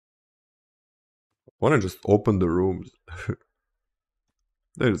 Opponent just open the rooms.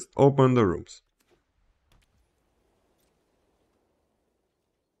 They just open the rooms.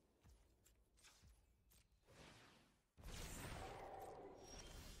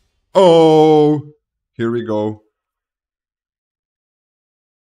 Oh, here we go.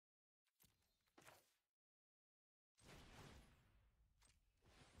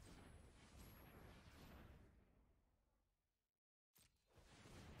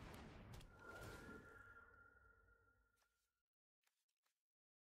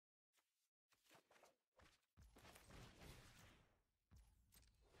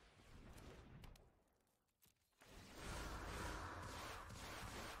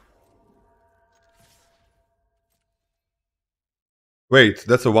 Wait,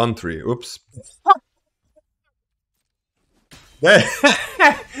 that's a 1-3. Oops.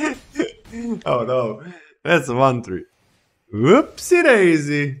 Oh no. That's a 1-3. Whoopsie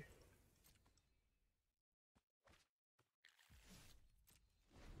daisy.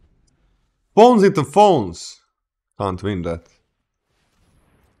 Phones into phones. Can't win that.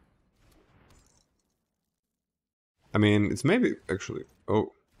 I mean, it's maybe actually.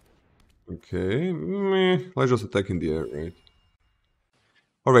 Oh. Okay. Meh. Let's just attack in the air, right?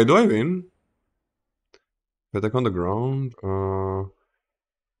 Alright, do I win? Attack on the ground? No.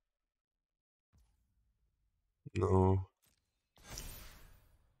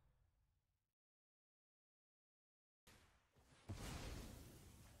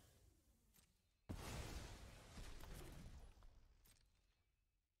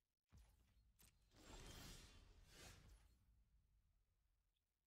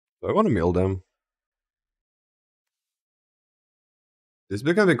 Do I want to mill them? This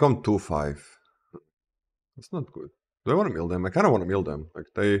can become 2-5. That's not good. Do I want to mill them? I kind of want to mill them. Like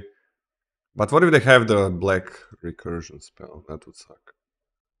they. But what if they have the black recursion spell? That would suck.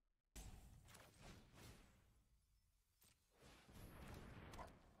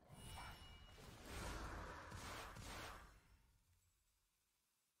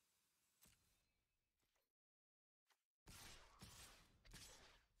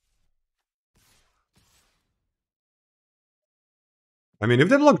 I mean, if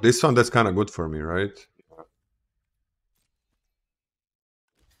they block this one, that's kind of good for me, right?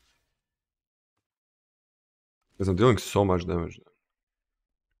 Because I'm dealing so much damage.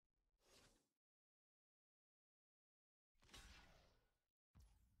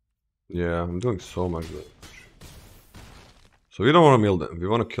 Yeah, I'm doing so much damage. So we don't want to mill them. We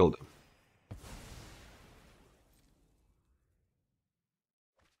want to kill them.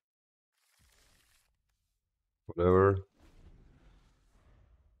 Whatever.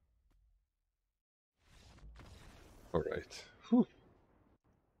 Alright.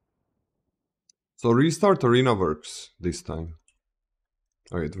 So restart arena works this time.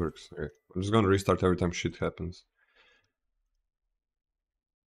 Oh, it works. Okay. I'm just gonna restart every time shit happens.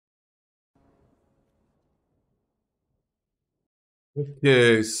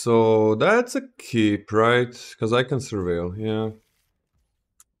 Okay, so that's a keep, right? Because I can surveil, yeah.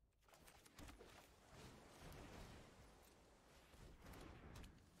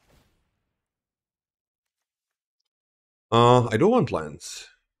 I do want lands.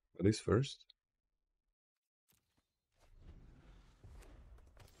 At least first.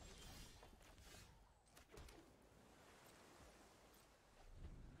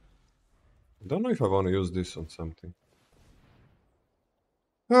 I don't know if I want to use this on something.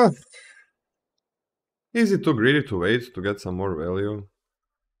 Ah, is it too greedy to wait to get some more value?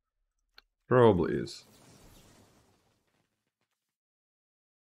 Probably is.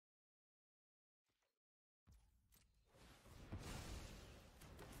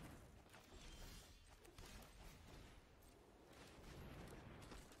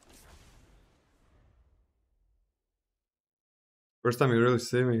 First time you really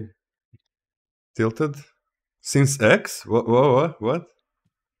see me tilted? Since X? What?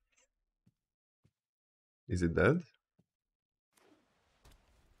 Is it dead?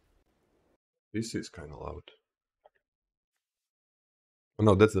 This is kind of loud. Oh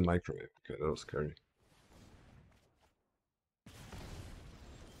no, that's the microwave. Okay, that was scary.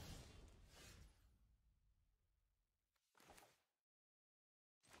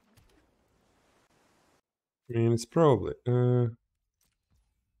 I mean, it's probably...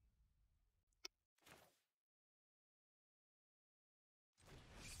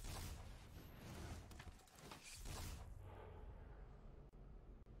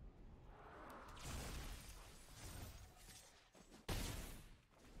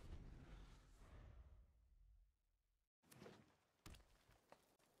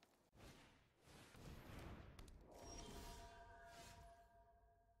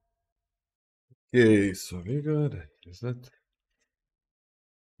 Okay, so we got... Is that...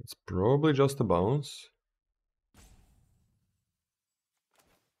 It's probably just a bounce.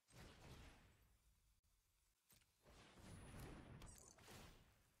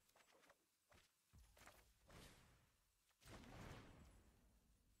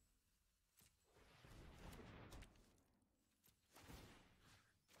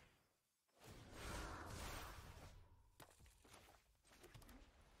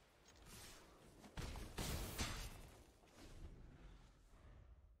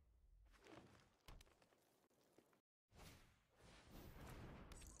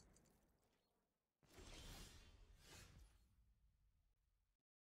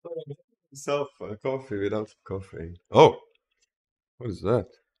 Self coffee without coffee. Oh! What is that?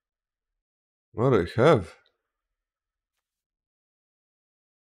 What do I have?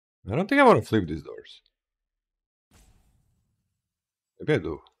 I don't think I want to flip these doors. Maybe I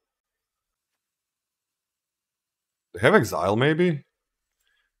do. They have exile, maybe?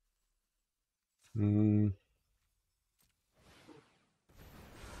 Hmm.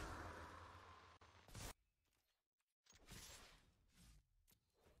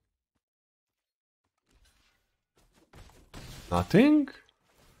 Nothing?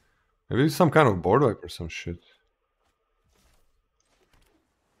 Maybe it's some kind of board wipe or some shit.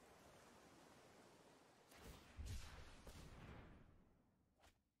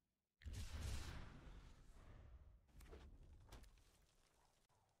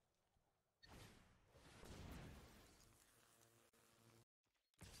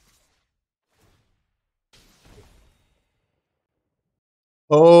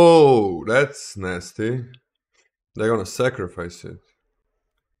 Oh, that's nasty. They're gonna sacrifice it.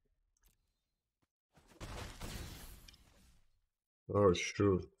 Oh,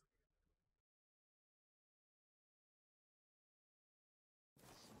 sure.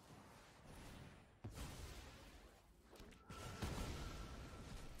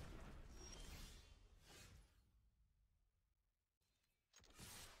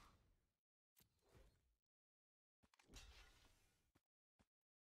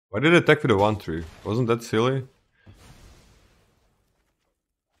 Why did it attack with a 1-3? Wasn't that silly?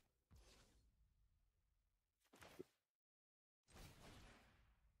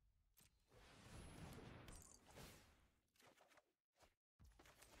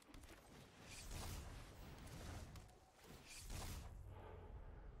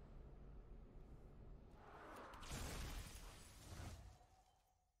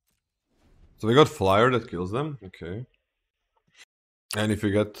 So we got flyer that kills them. Okay. And if you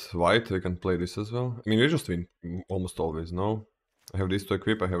get white, you can play this as well. I mean, you just win almost always, no? I have this to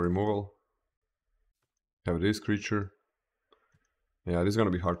equip, I have removal. I have this creature. Yeah, this is gonna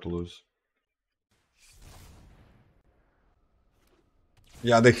be hard to lose.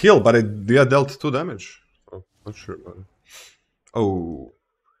 Yeah, they heal, but they dealt 2 damage. Oh, not sure about it. Oh.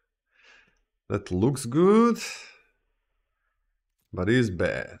 That looks good. But is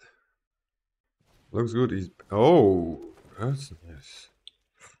bad. Looks good, is... Oh! That's nice.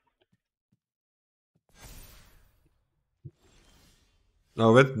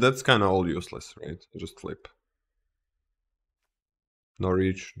 No, that's kind of all useless, right? Just flip. No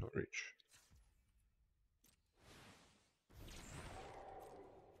reach, no reach.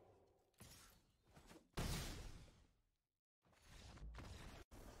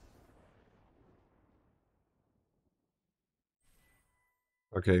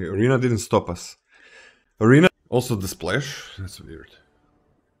 Okay, Arena didn't stop us. Arena... Also the splash? That's weird.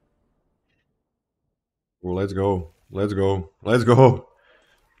 Oh, let's go. Let's go. Let's go.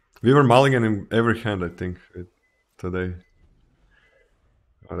 We were mulligan in every hand, I think, today.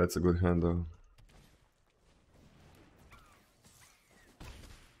 Oh, that's a good hand, though.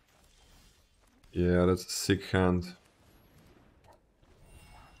 Yeah, that's a sick hand.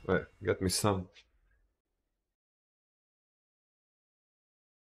 Wait, get me some.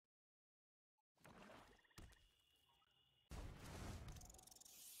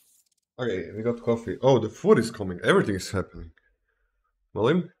 Okay, we got coffee. Oh, the food is coming. Everything is happening.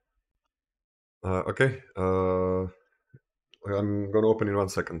 Malim? Okay. I'm gonna open in 1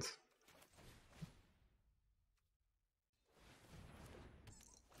 second.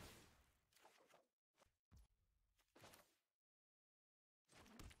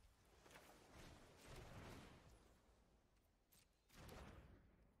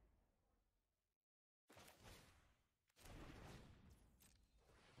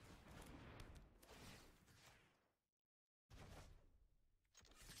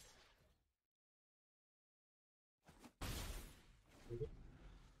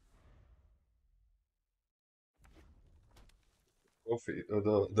 Coffee.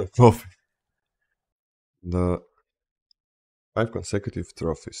 The coffee. The 5 consecutive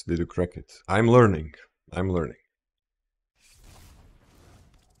trophies. Did you crack it? I'm learning. I'm learning.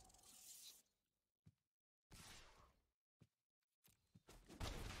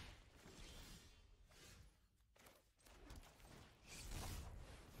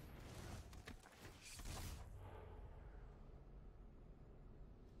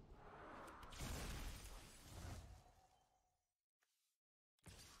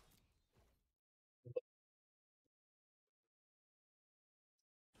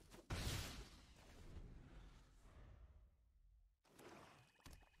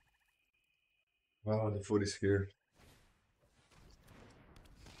 Oh, the food is here.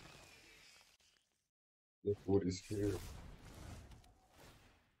 The food is here.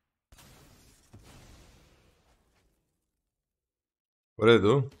 What did I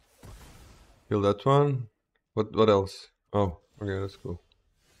do? Kill that one. What else? Oh, okay, that's cool.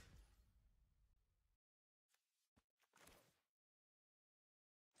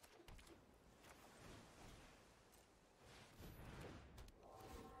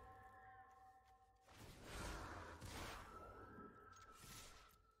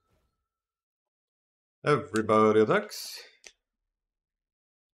 Everybody attacks.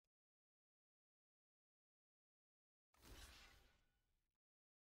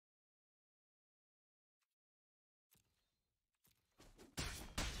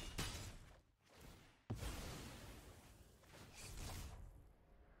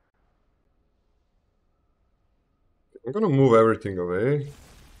 I'm gonna move everything away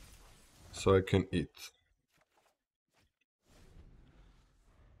so I can eat.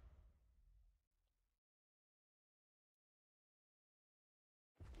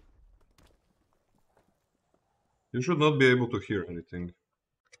 You should not be able to hear anything.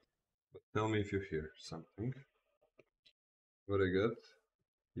 But tell me if you hear something. What I get?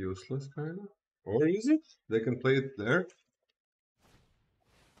 Useless, kinda? Or is it? They can play it there?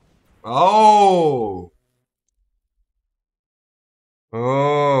 Oh!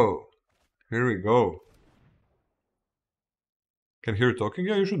 Oh! Here we go. Can hear you talking?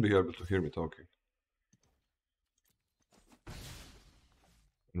 Yeah, you should be able to hear me talking.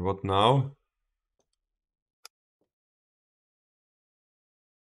 And what now?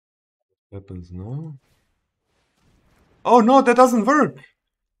 What happens now? Oh no, that doesn't work!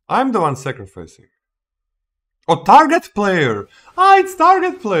 I'm the one sacrificing. Oh, target player! Ah, it's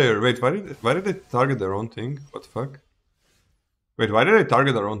target player! Wait, why did they target their own thing? What the fuck? Wait, why did they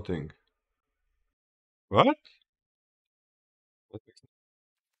target their own thing? What?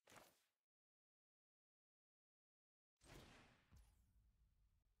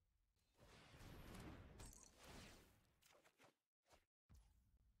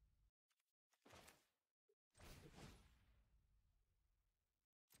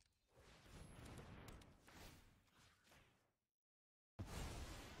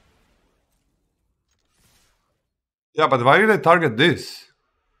 Yeah, but why did they target this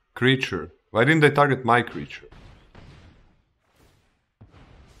creature? Why didn't they target my creature?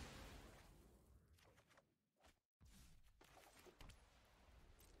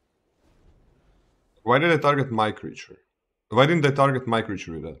 Why did they target my creature? Why didn't they target my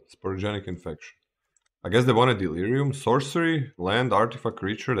creature with that? Sporogenic infection. I guess they wanted delirium, sorcery, land, artifact,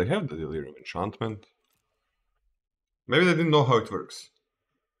 creature. They have the delirium enchantment. Maybe they didn't know how it works.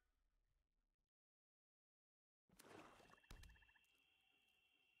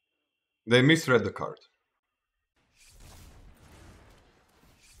 They misread the card.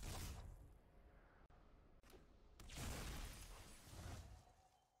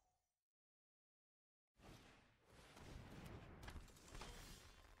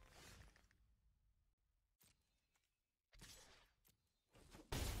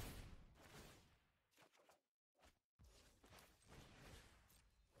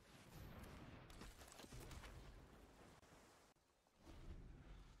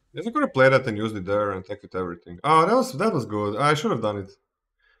 Yes, I could have played that and used it there and attacked with everything. Oh, that was good. I should have done it.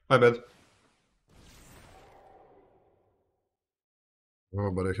 My bad.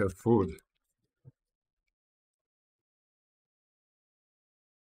 Oh, but I have food.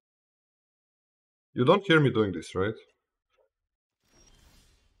 You don't hear me doing this, right?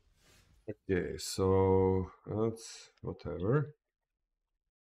 Okay, so that's whatever.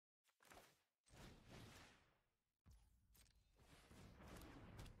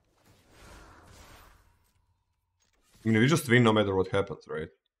 I mean, we just win no matter what happens, right?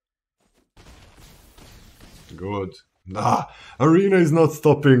 Good. Nah, Arena is not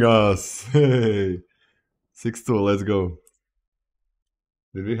stopping us. Hey, 6-2, let's go.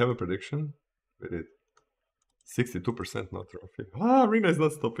 Did we have a prediction? We did. 62% not trophy. Ah, Arena is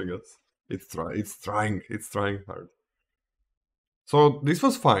not stopping us. It's trying hard. So this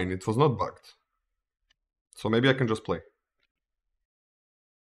was fine, it was not bugged. So maybe I can just play.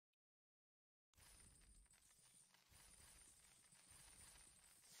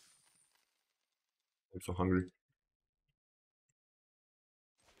 I'm so hungry.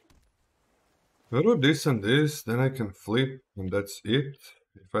 If I do this and this, then I can flip, and that's it.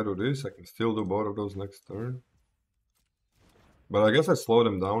 If I do this, I can still do both of those next turn. But I guess I slow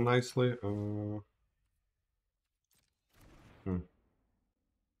them down nicely.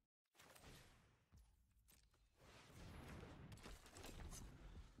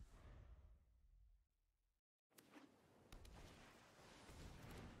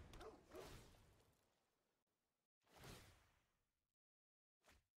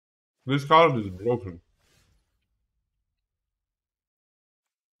 This card is broken.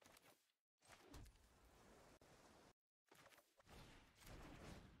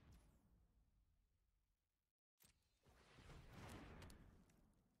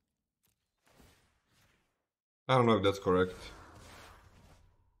 I don't know if that's correct.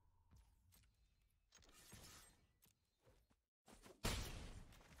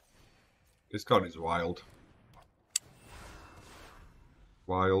 This card is wild.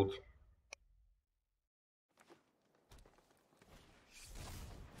 Wild.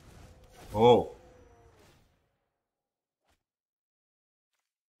 Oh.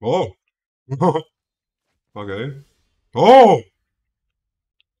 Oh. Okay. Oh!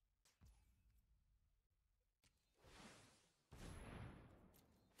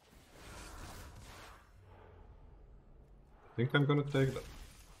 I think I'm gonna take that.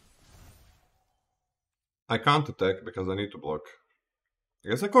 I can't attack because I need to block. I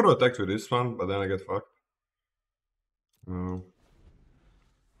guess I could have attacked with this one, but then I get fucked.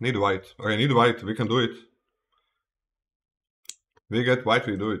 Need white. Okay, need white. We can do it. We get white,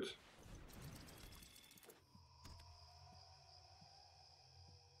 we do it.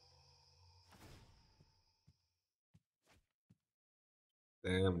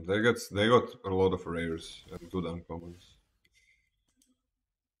 Damn, they got a lot of rares and good uncommons.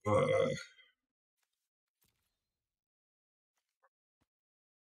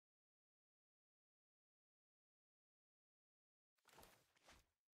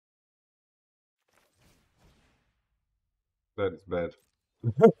 That is bad.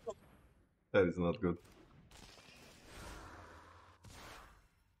 That is not good.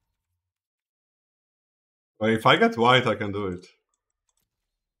 But if I get white, I can do it.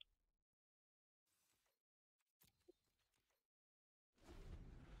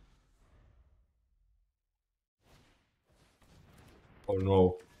 Oh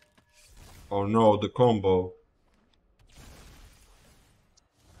no. Oh no, the combo.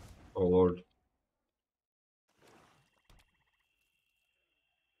 Oh lord.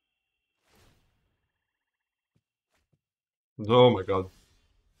 Oh my god.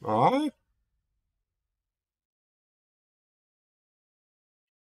 Ah?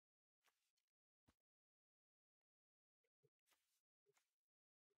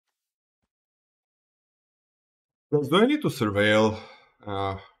 Do I need to surveil?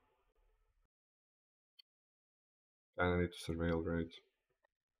 I need to surveil, right?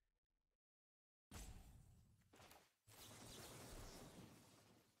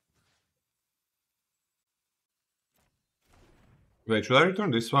 Wait, should I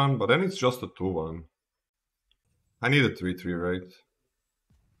return this one? But then it's just a 2-1. I need a 3-3, right?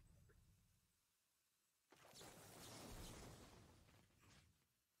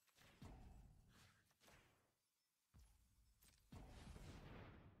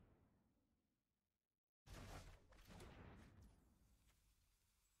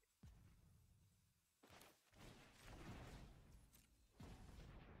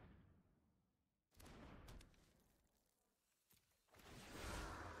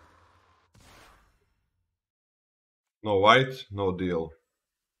 No white, no deal.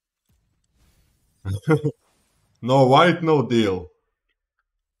 No white, no deal.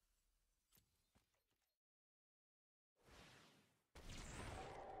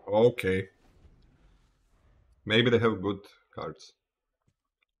 Okay. Maybe they have good cards.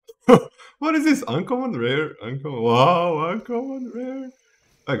 What is this? Uncommon, rare, uncommon. Wow, uncommon, rare.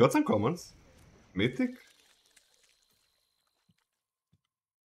 I got some commons. Mythic.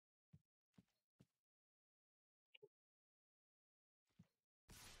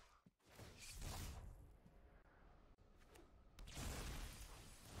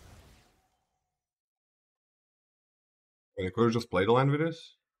 I could have just played a land with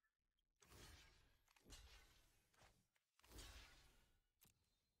this.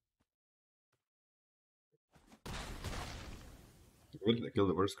 Good, they killed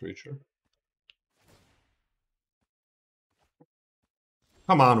the worst creature.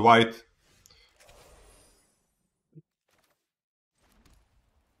 Come on, white.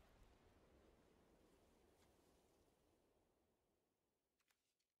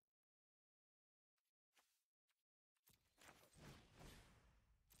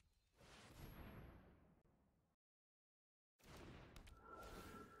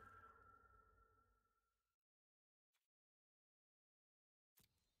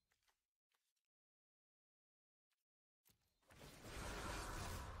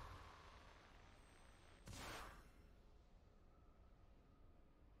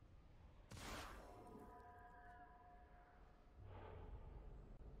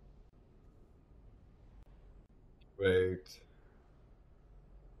 Wait.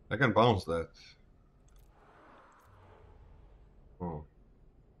 I can bounce that. Oh.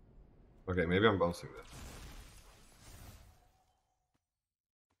 Okay, maybe I'm bouncing that.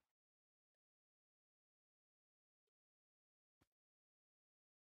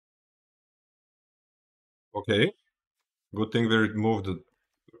 Okay. Good thing we removed the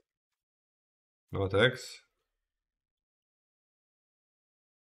no attacks.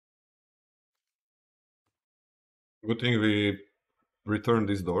 Good thing we returned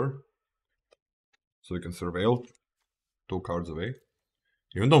this door. So we can surveil 2 cards away.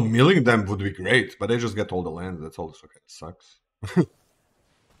 Even though milling them would be great, but they just get all the lands. That's also kind of sucks.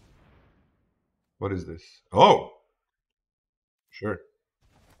 What is this? Oh, sure.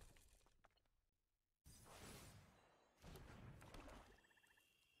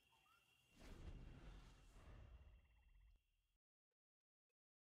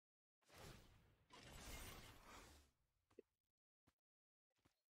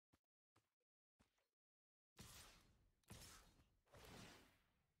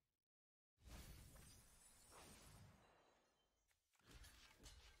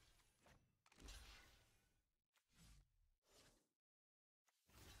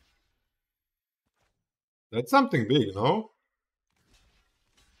 That's something big, no?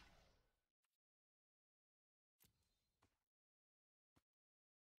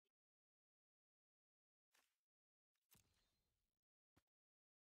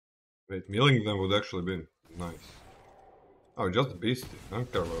 Wait, milling them would actually be nice. Oh, just beastie. I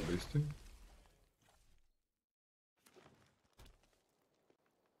don't care about beastie.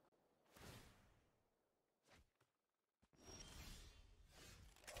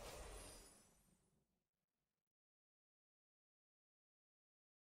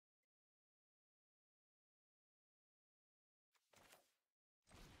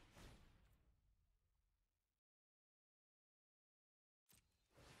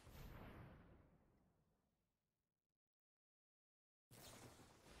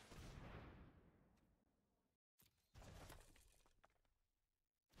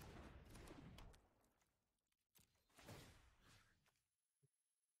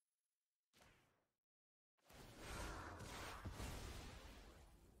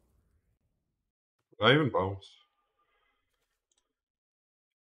 I even bounce.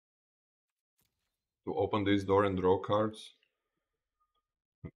 To open this door and draw cards.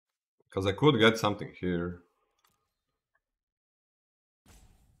 Because I could get something here.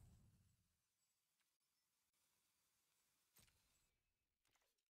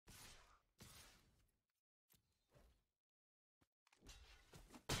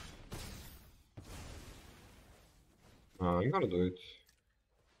 I'm gonna do it.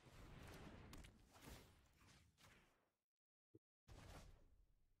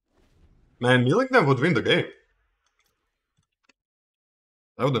 Man, milling them would win the game.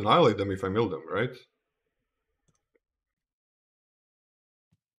 I would annihilate them if I mill them, right?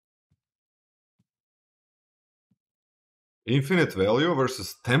 Infinite value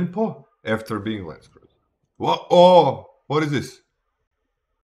versus tempo after being land screwed. What? Oh, what is this?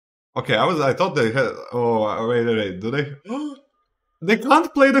 Okay, I thought they had. Oh, wait. Do they? They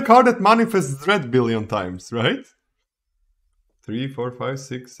can't play the card that manifests dread billion times, right? 3, 4, 5,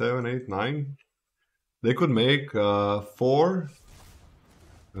 6, 7, 8, 9. They could make 4.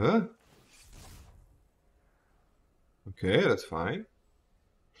 Huh? Okay, that's fine.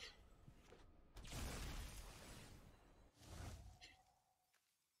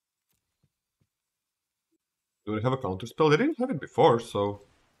 Do they have a counter spell? They didn't have it before, so.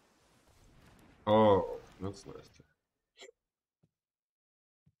 Oh, that's nasty.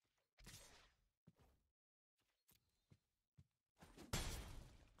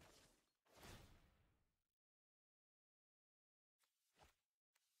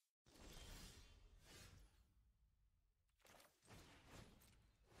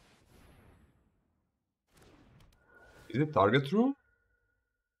 Is it target rule?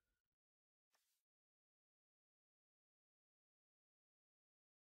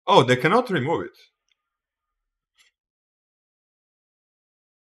 Oh, they cannot remove it.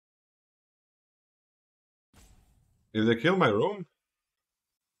 If they kill my room,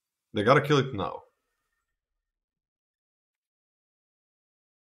 they gotta kill it now.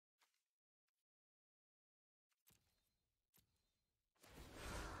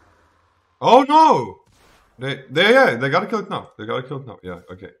 Oh no! They gotta kill it now. They gotta kill it now. Yeah,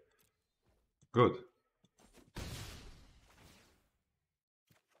 okay. Good.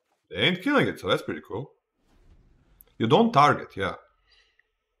 They ain't killing it, so that's pretty cool. You don't target, yeah.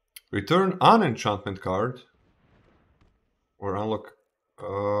 Return an enchantment card. Or unlock...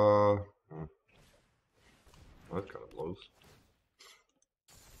 that kind of blows.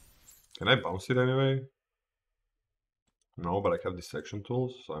 Can I bounce it anyway? No, but I have dissection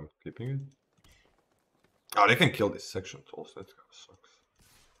tools, so I'm keeping it. Oh, they can kill dissection tools. That kind of sucks.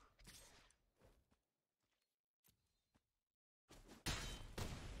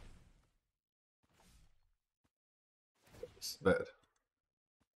 bad.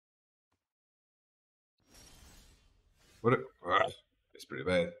 What? It's pretty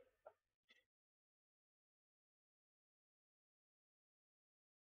bad.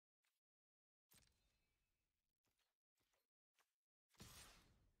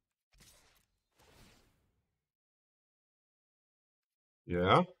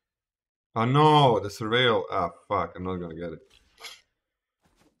 Yeah. Oh no, the surveil. Ah, fuck! I'm not gonna get it.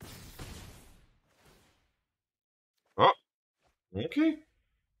 Oh, okay.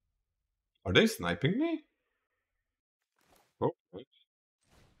 Are they sniping me? Oh, right.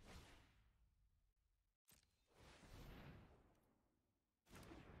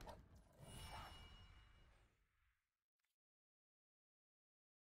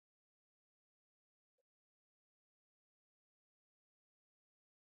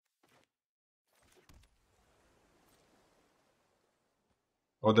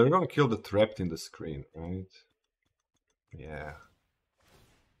 Oh, they're gonna kill the trapped in the screen, right? Yeah.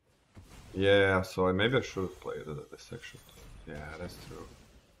 Yeah, so maybe I should have played this section. Yeah, that's true.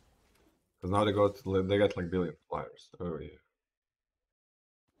 Because now they got like billion flyers. Oh yeah.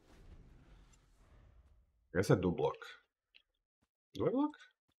 I guess I do block. Do I block?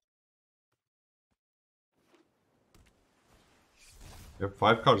 You have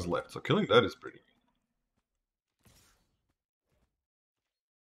 5 cards left, so killing that is pretty.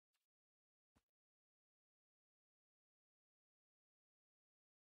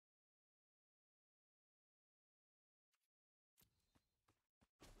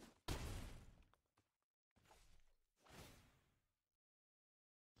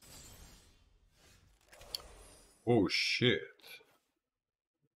 Oh shit.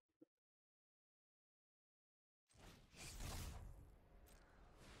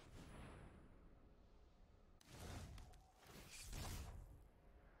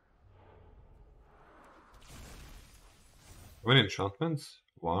 How many enchantments?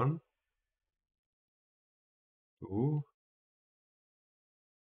 1, 2,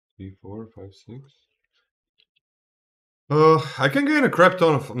 3, 4, 5, 6. I can gain a crap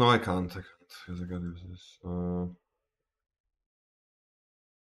ton of. No, I can't. Because I gotta use this. So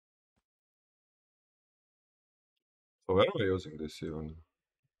where am I using this even?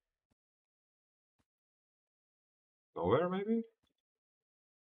 Nowhere, maybe?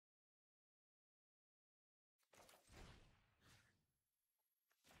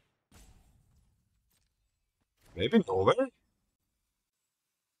 Maybe nowhere?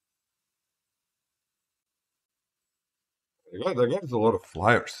 They got a lot of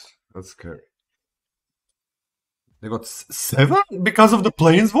flyers. That's scary. They got 7? Because of the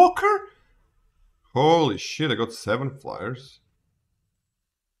Planeswalker? Holy shit, I got 7 flyers.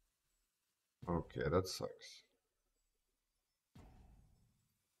 Okay, that sucks.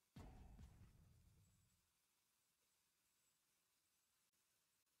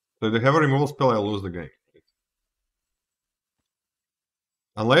 So if they have a removal spell, I lose the game.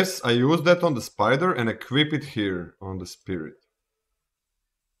 Unless I use that on the spider and equip it here on the spirit.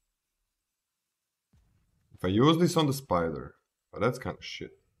 If I use this on the spider, but that's kind of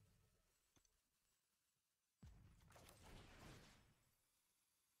shit.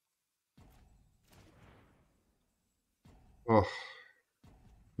 Oh,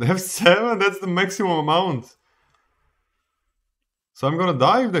 they have 7. That's the maximum amount. So I'm gonna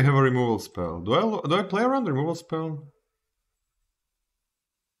die if they have a removal spell. Do I play around the removal spell?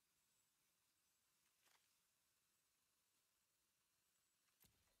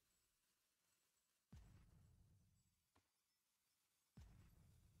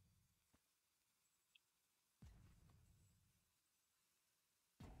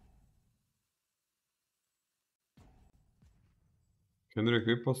 Can you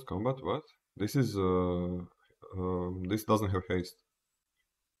equip post combat? What? This is this doesn't have haste.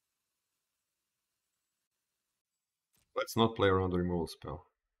 Let's not play around the removal spell.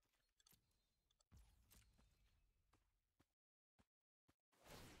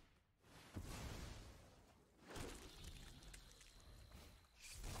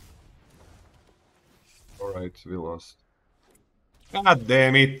 Alright, we lost. God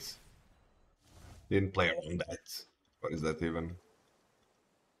damn it! Didn't play around that. What is that even?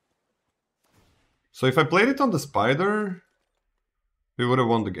 So if I played it on the spider, we would have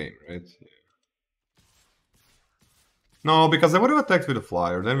won the game, right? Yeah. No, because I would have attacked with a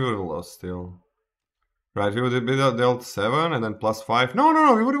flyer, then we would have lost still. Right, we would have dealt 7 and then plus 5.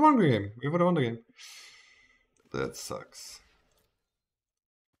 No, we would have won the game. We would have won the game. That sucks.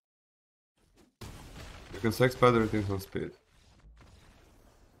 You can sack spider things on speed.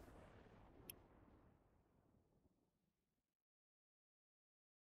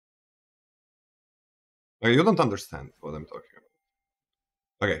 Okay, you don't understand what I'm talking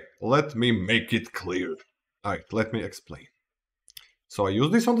about. Okay, let me make it clear. Alright, let me explain. So I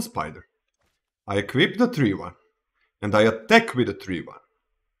use this on the spider. I equip the 3-1. And I attack with the 3-1.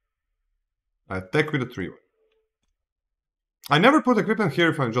 I attack with the 3-1. I never put equipment here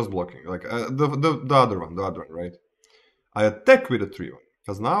if I'm just blocking. Like, the other one, right? I attack with the 3-1.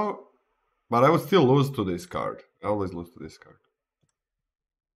 Because now... But I would still lose to this card. I always lose to this card.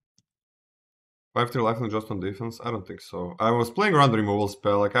 5-3 life and just on defense? I don't think so. I was playing around the removal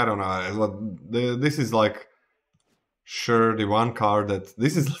spell. Like, I don't know. This is like... Sure, the one card that...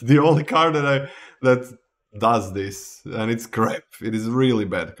 This is the only card that does this. And it's crap. It is a really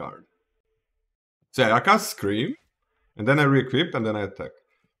bad card. So yeah, I cast Scream. And then I re-equip and then I attack.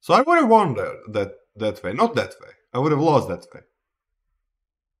 So I would have won that way. Not that way. I would have lost that way.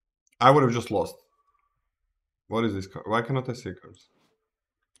 I would have just lost. What is this card? Why cannot I see cards?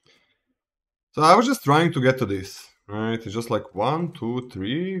 So I was just trying to get to this. Right? It's just like 1, 2,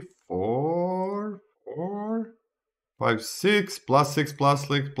 3, 4, 5, 6, plus 6, plus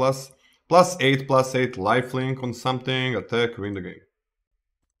 6, plus 8, plus 8, lifelink on something, attack, win the game.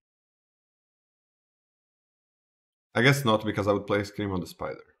 I guess not, because I would play Scream on the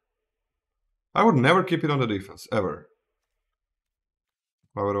spider. I would never keep it on the defense, ever.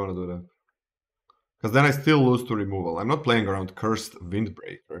 Why would I want to do that? Because then I still lose to removal. I'm not playing around Cursed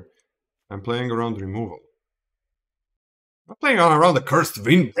Windbreaker. I'm playing around removal. I'm not playing around the Cursed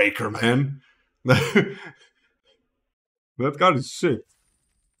Windbreaker, man. That card is shit.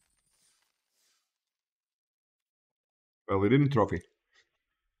 Well, we didn't trophy.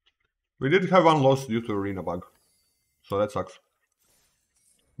 We did have one loss due to arena bug. So that sucks.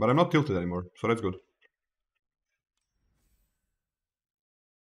 But I'm not tilted anymore, so that's good.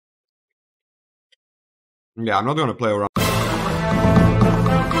 Yeah, I'm not gonna play around.